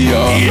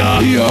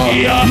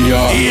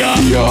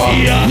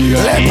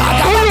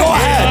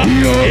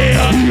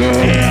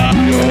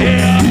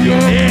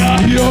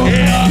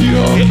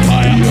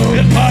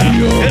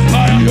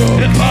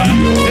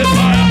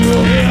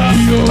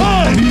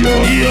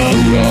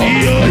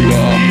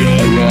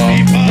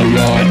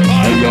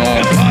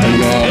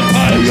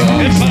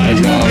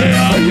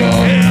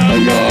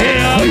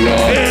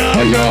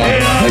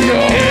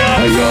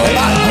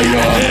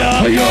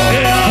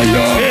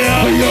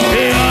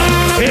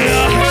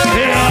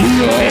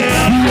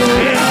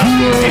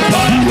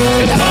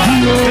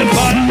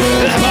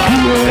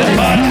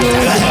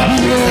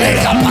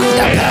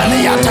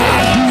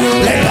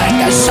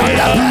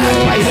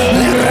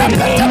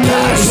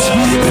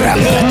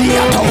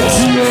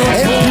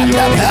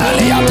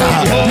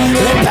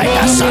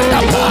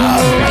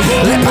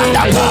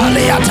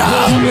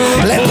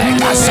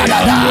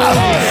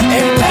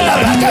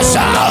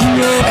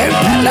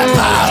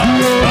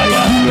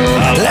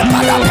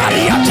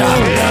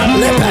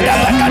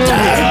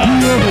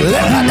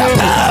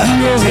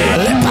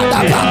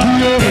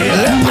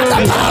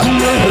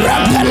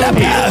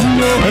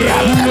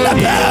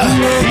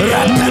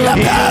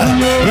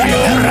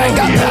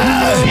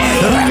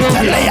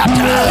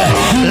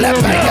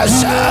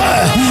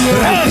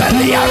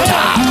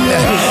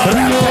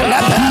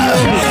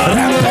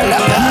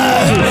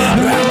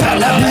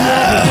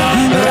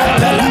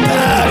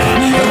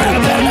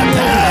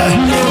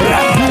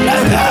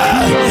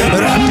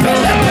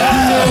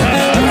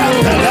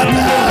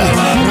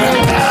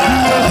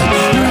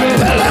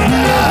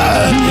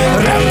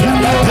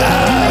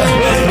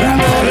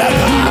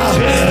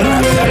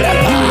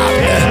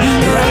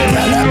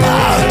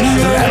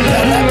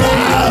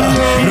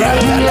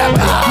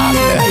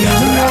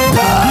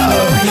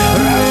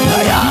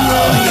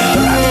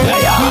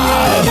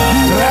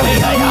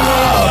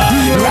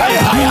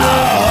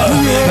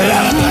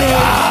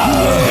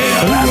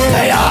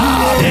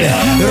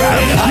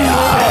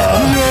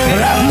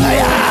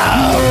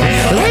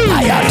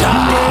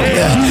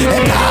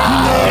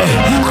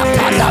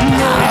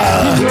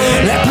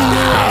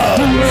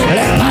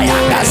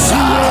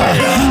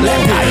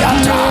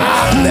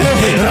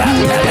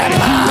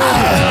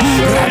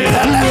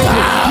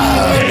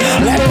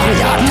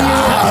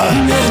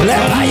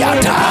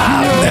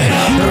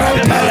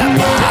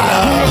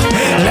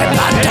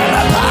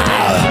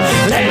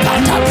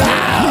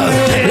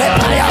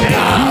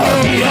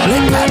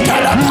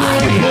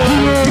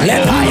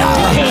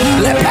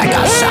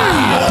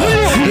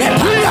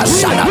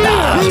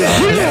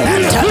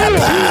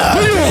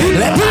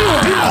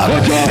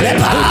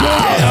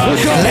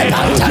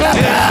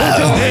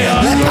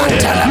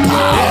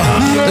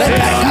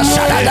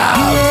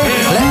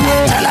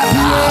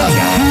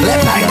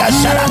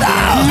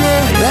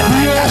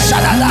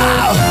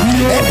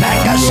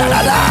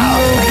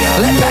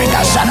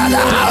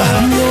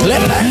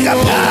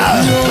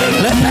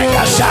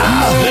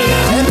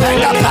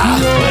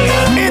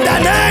 In the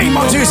name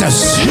of Jesus,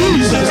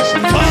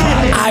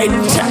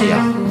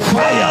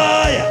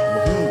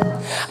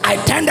 I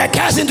turn the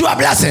curse into a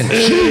blessing.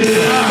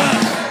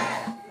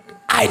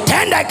 I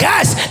turn the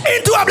curse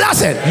into a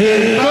blessing.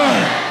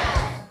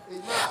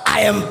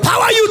 I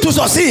empower you to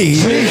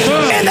succeed.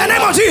 In the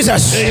name of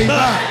Jesus.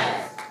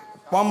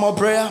 One more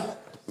prayer.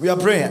 We are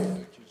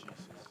praying.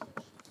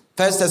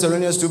 1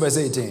 Thessalonians 2 verse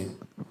 18.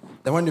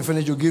 Then when you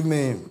finish, you give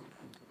me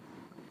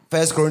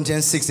 1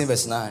 Corinthians 16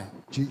 verse 9.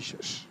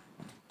 Jesus.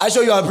 I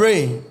show you are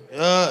praying.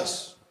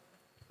 Yes.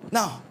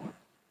 Now,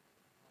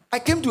 I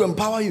came to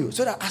empower you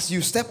so that as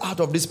you step out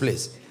of this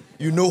place,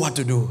 you know what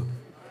to do.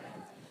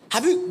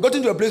 Have you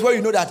gotten to a place where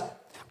you know that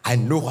I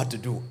know what to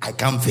do? I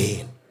can't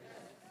fail.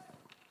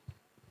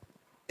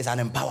 It's an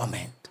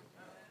empowerment.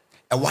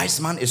 A wise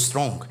man is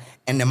strong,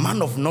 and a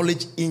man of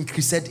knowledge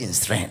increased in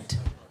strength.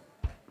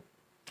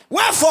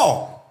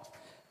 Wherefore,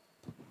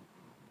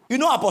 you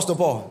know Apostle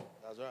Paul.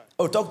 That's right.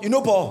 Oh, you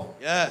know Paul.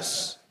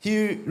 Yes.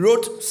 He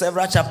wrote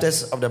several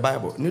chapters of the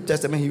Bible. New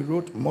Testament, he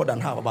wrote more than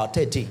half, about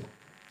 30.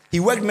 He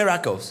worked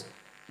miracles.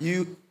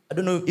 I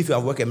don't know if you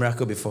have worked a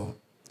miracle before.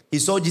 He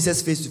saw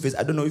Jesus face to face.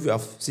 I don't know if you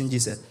have seen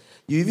Jesus.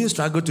 You even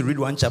struggle to read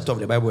one chapter of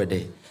the Bible a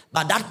day.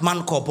 But that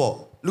man called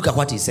Paul, look at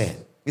what he said.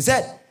 He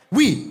said,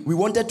 we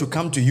wanted to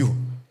come to you.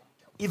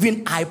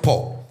 Even I,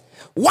 Paul.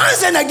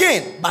 Once and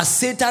again, but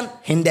Satan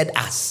hindered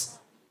us.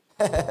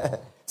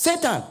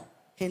 Satan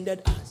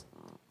hindered us.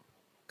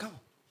 Come.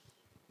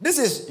 This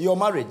is your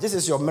marriage. This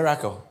is your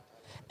miracle.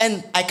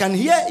 And I can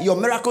hear your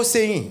miracle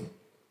saying,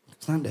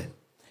 stand there.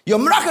 Your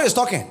miracle is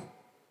talking.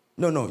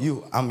 No,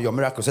 I'm your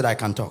miracle so that I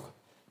can talk.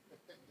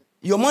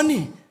 Your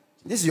money.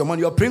 This is your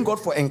money. You're praying God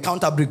for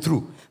encounter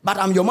breakthrough. But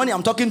I'm your money.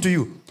 I'm talking to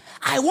you.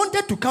 I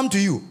wanted to come to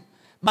you.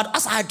 But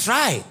as I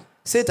tried,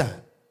 Satan.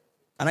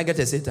 Can I get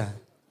a Satan?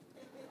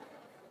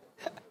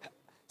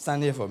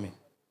 Stand here for me.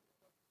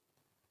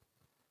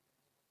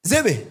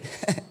 Zebe.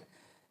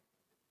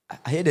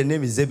 I hear the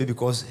name is Zebe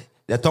because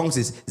the tongue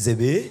says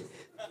Zebe.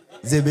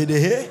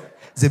 Zebedehe.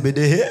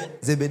 Zebedehe.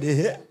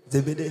 Zebedehe.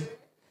 Zebedehe.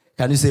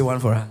 Can you say one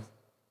for us?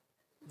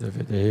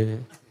 Zebedehe.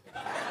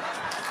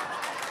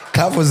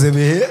 Come for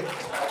Zebedehe.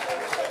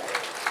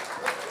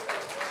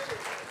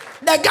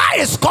 The guy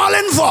is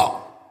calling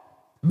for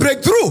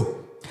breakthrough.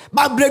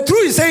 But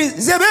breakthrough is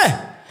saying, Zebe,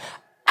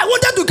 I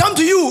wanted to come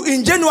to you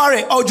in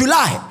January or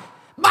July.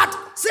 But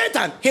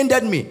Satan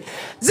hindered me.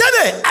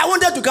 Zebe, I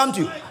wanted to come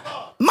to you.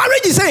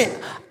 Marriage is saying,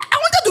 I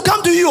wanted to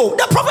come to you.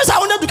 The prophets, I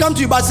wanted to come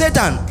to you, but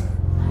Satan,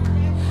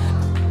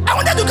 I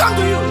wanted to come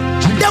to you.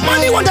 The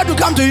money wanted to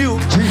come to you.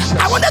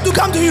 I wanted to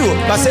come to you,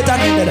 but Satan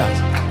hindered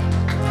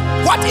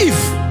us. What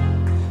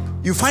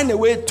if you find a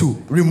way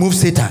to remove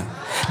Satan?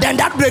 Then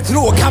that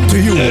breakthrough will come to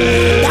you.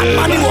 That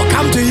money will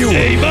come to you.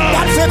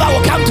 That favor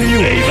will come to you.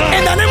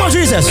 In the name of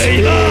Jesus.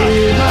 We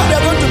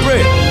are going to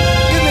pray.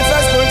 Give me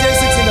 1 Corinthians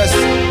 16 verse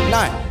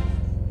 9.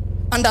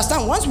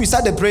 Understand, once we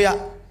start the prayer,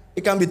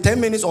 it can be 10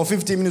 minutes or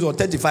 15 minutes or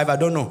 35, I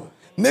don't know.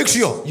 Make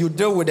sure you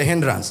deal with the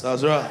hindrance.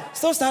 That's right.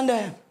 Still stand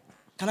there.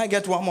 Can I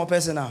get one more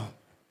person now?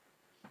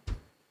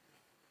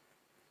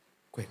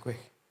 Quick.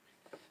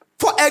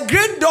 For a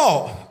great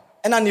door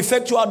and an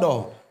effectual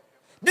door.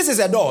 This is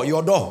a door,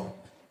 your door.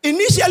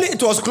 Initially,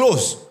 it was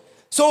closed.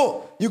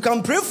 So, you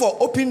can pray for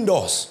open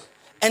doors.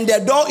 And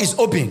the door is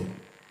open.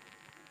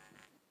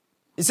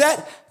 He said,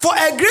 for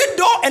a great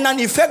door and an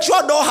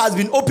effectual door has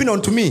been opened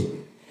unto me.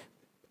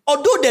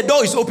 Although the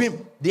door is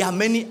open, there are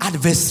many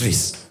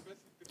adversaries.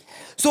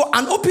 So,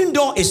 an open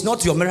door is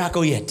not your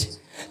miracle yet.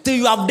 Till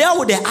you have dealt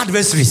with the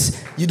adversaries,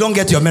 you don't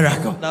get your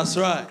miracle. That's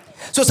right.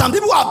 So, some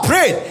people have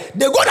prayed.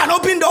 They got an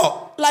open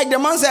door. Like the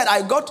man said,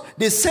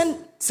 they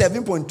sent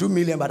 7.2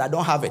 million, but I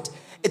don't have it.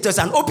 It was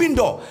an open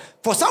door.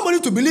 For somebody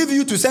to believe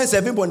you to send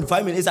 7.5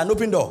 million, it's an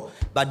open door.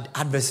 But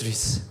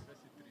adversaries.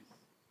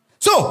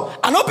 So,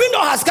 an open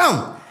door has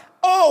come.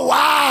 Oh,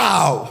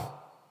 wow.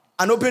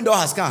 An open door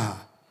has come.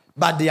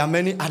 But there are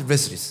many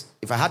adversaries.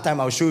 If I had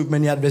time, I'll show you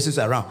many adversaries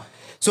around.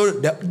 So,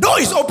 the door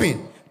is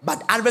open.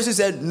 But adversaries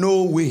said,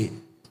 no way.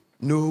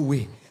 No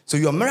way. So,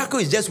 your miracle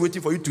is just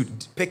waiting for you to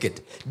pick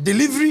it.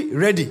 Delivery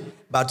ready.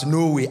 But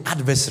no way.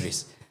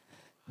 Adversaries.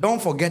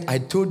 Don't forget, I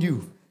told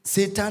you,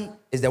 Satan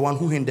is the one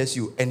who hinders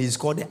you, and he's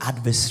called the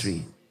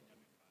adversary.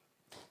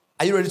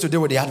 Are you ready to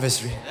deal with the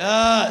adversary?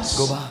 Yes.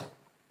 Go back.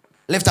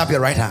 Lift up your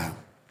right hand.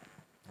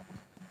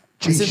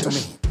 Jesus.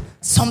 Listen to me.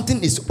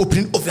 Something is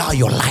opening over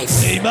your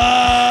life.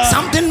 Amen.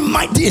 Something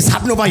mighty is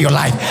happening over your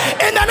life.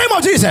 In the name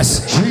of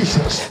Jesus.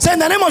 Jesus. Say in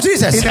the name of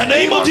Jesus. In the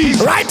name of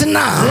Jesus. Right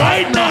now.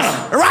 Right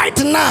now. Right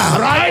now.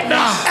 Right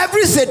now.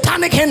 Every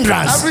satanic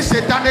hindrance. Every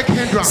satanic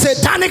hindrance.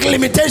 Satanic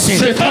limitation.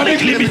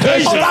 Satanic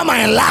limitation Over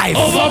my life.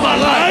 over my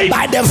life.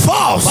 By the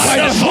force.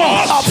 By the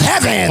force of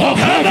heaven. of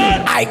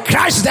heaven. I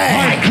crush them.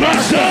 I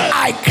crush them.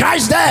 I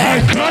crush them.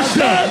 I crush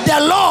them. The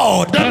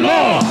Lord. The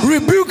Lord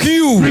Rebuke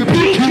you.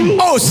 rebuke you.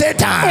 Oh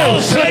Satan.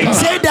 Oh, Satan.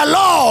 Say the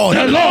Lord.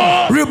 The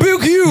Lord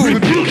Rebuke you.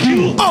 rebuke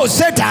you. Oh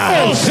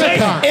Satan. Oh,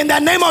 Satan. In the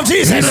name of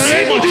Jesus. In the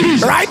name of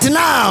Jesus. Right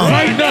now.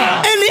 Right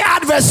now. Any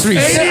adversary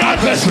adversaries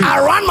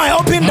around my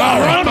open door,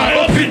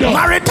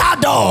 marital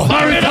door,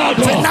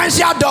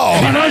 financial door,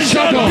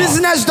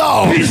 business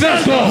door,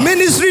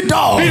 ministry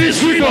door,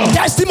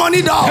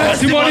 testimony door,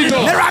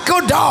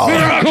 miracle door.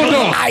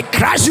 I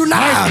crush you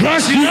now.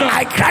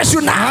 I crush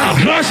you now.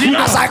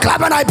 As I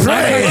clap and I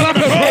pray,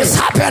 it's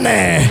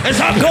happening.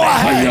 Go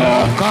ahead.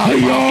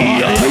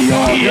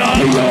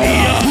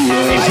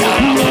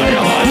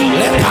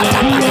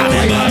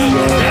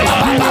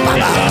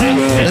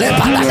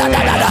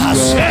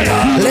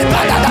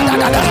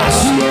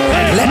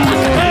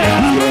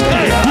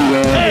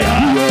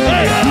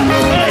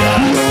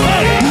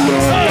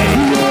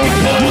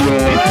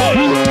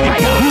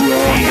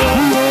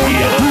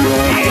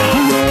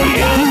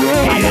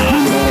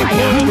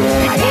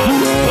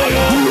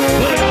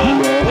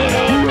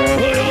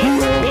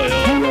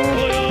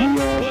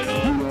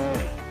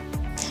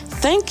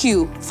 Thank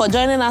you for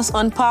joining us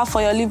on Power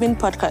for Your Living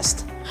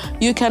podcast.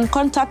 You can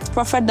contact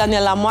Prophet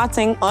Daniel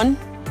Amoateng on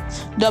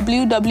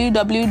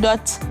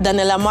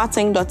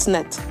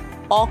www.danielamoateng.net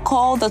or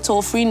call the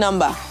toll-free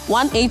number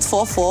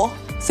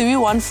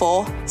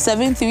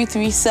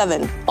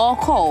 1-844-314-7337 or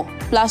call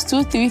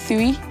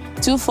 +233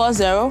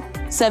 240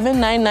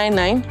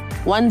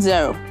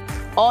 799910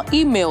 or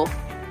email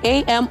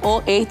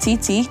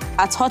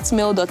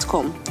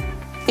amoatt@hotmail.com.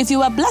 If you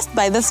were blessed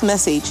by this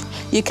message,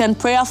 you can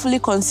prayerfully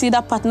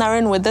consider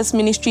partnering with this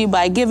ministry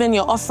by giving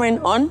your offering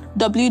on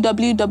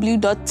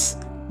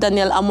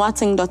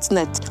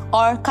www.danielamoateng.net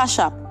or Cash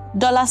App,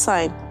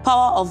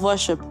 $Power of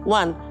Worship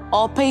 1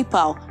 or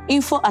PayPal,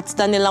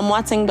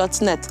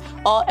 info@danielamoateng.net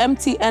or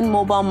MTN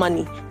Mobile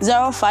Money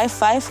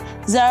 055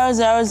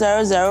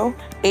 0000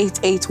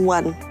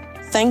 881.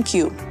 Thank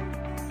you.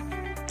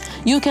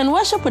 You can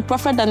worship with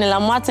Prophet Daniel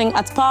Amoateng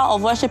at Power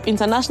of Worship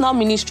International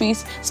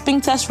Ministries,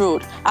 Spintex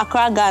Road,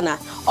 Accra, Ghana,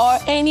 or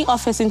any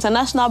of his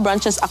international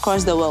branches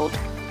across the world.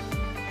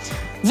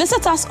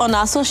 Visit us on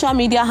our social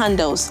media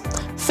handles: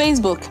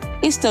 Facebook,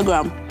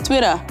 Instagram,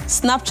 Twitter,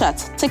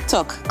 Snapchat,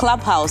 TikTok,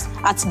 Clubhouse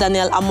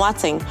 @Daniel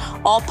Amoateng,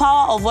 or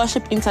Power of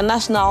Worship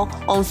International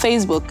on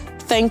Facebook.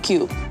 Thank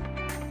you.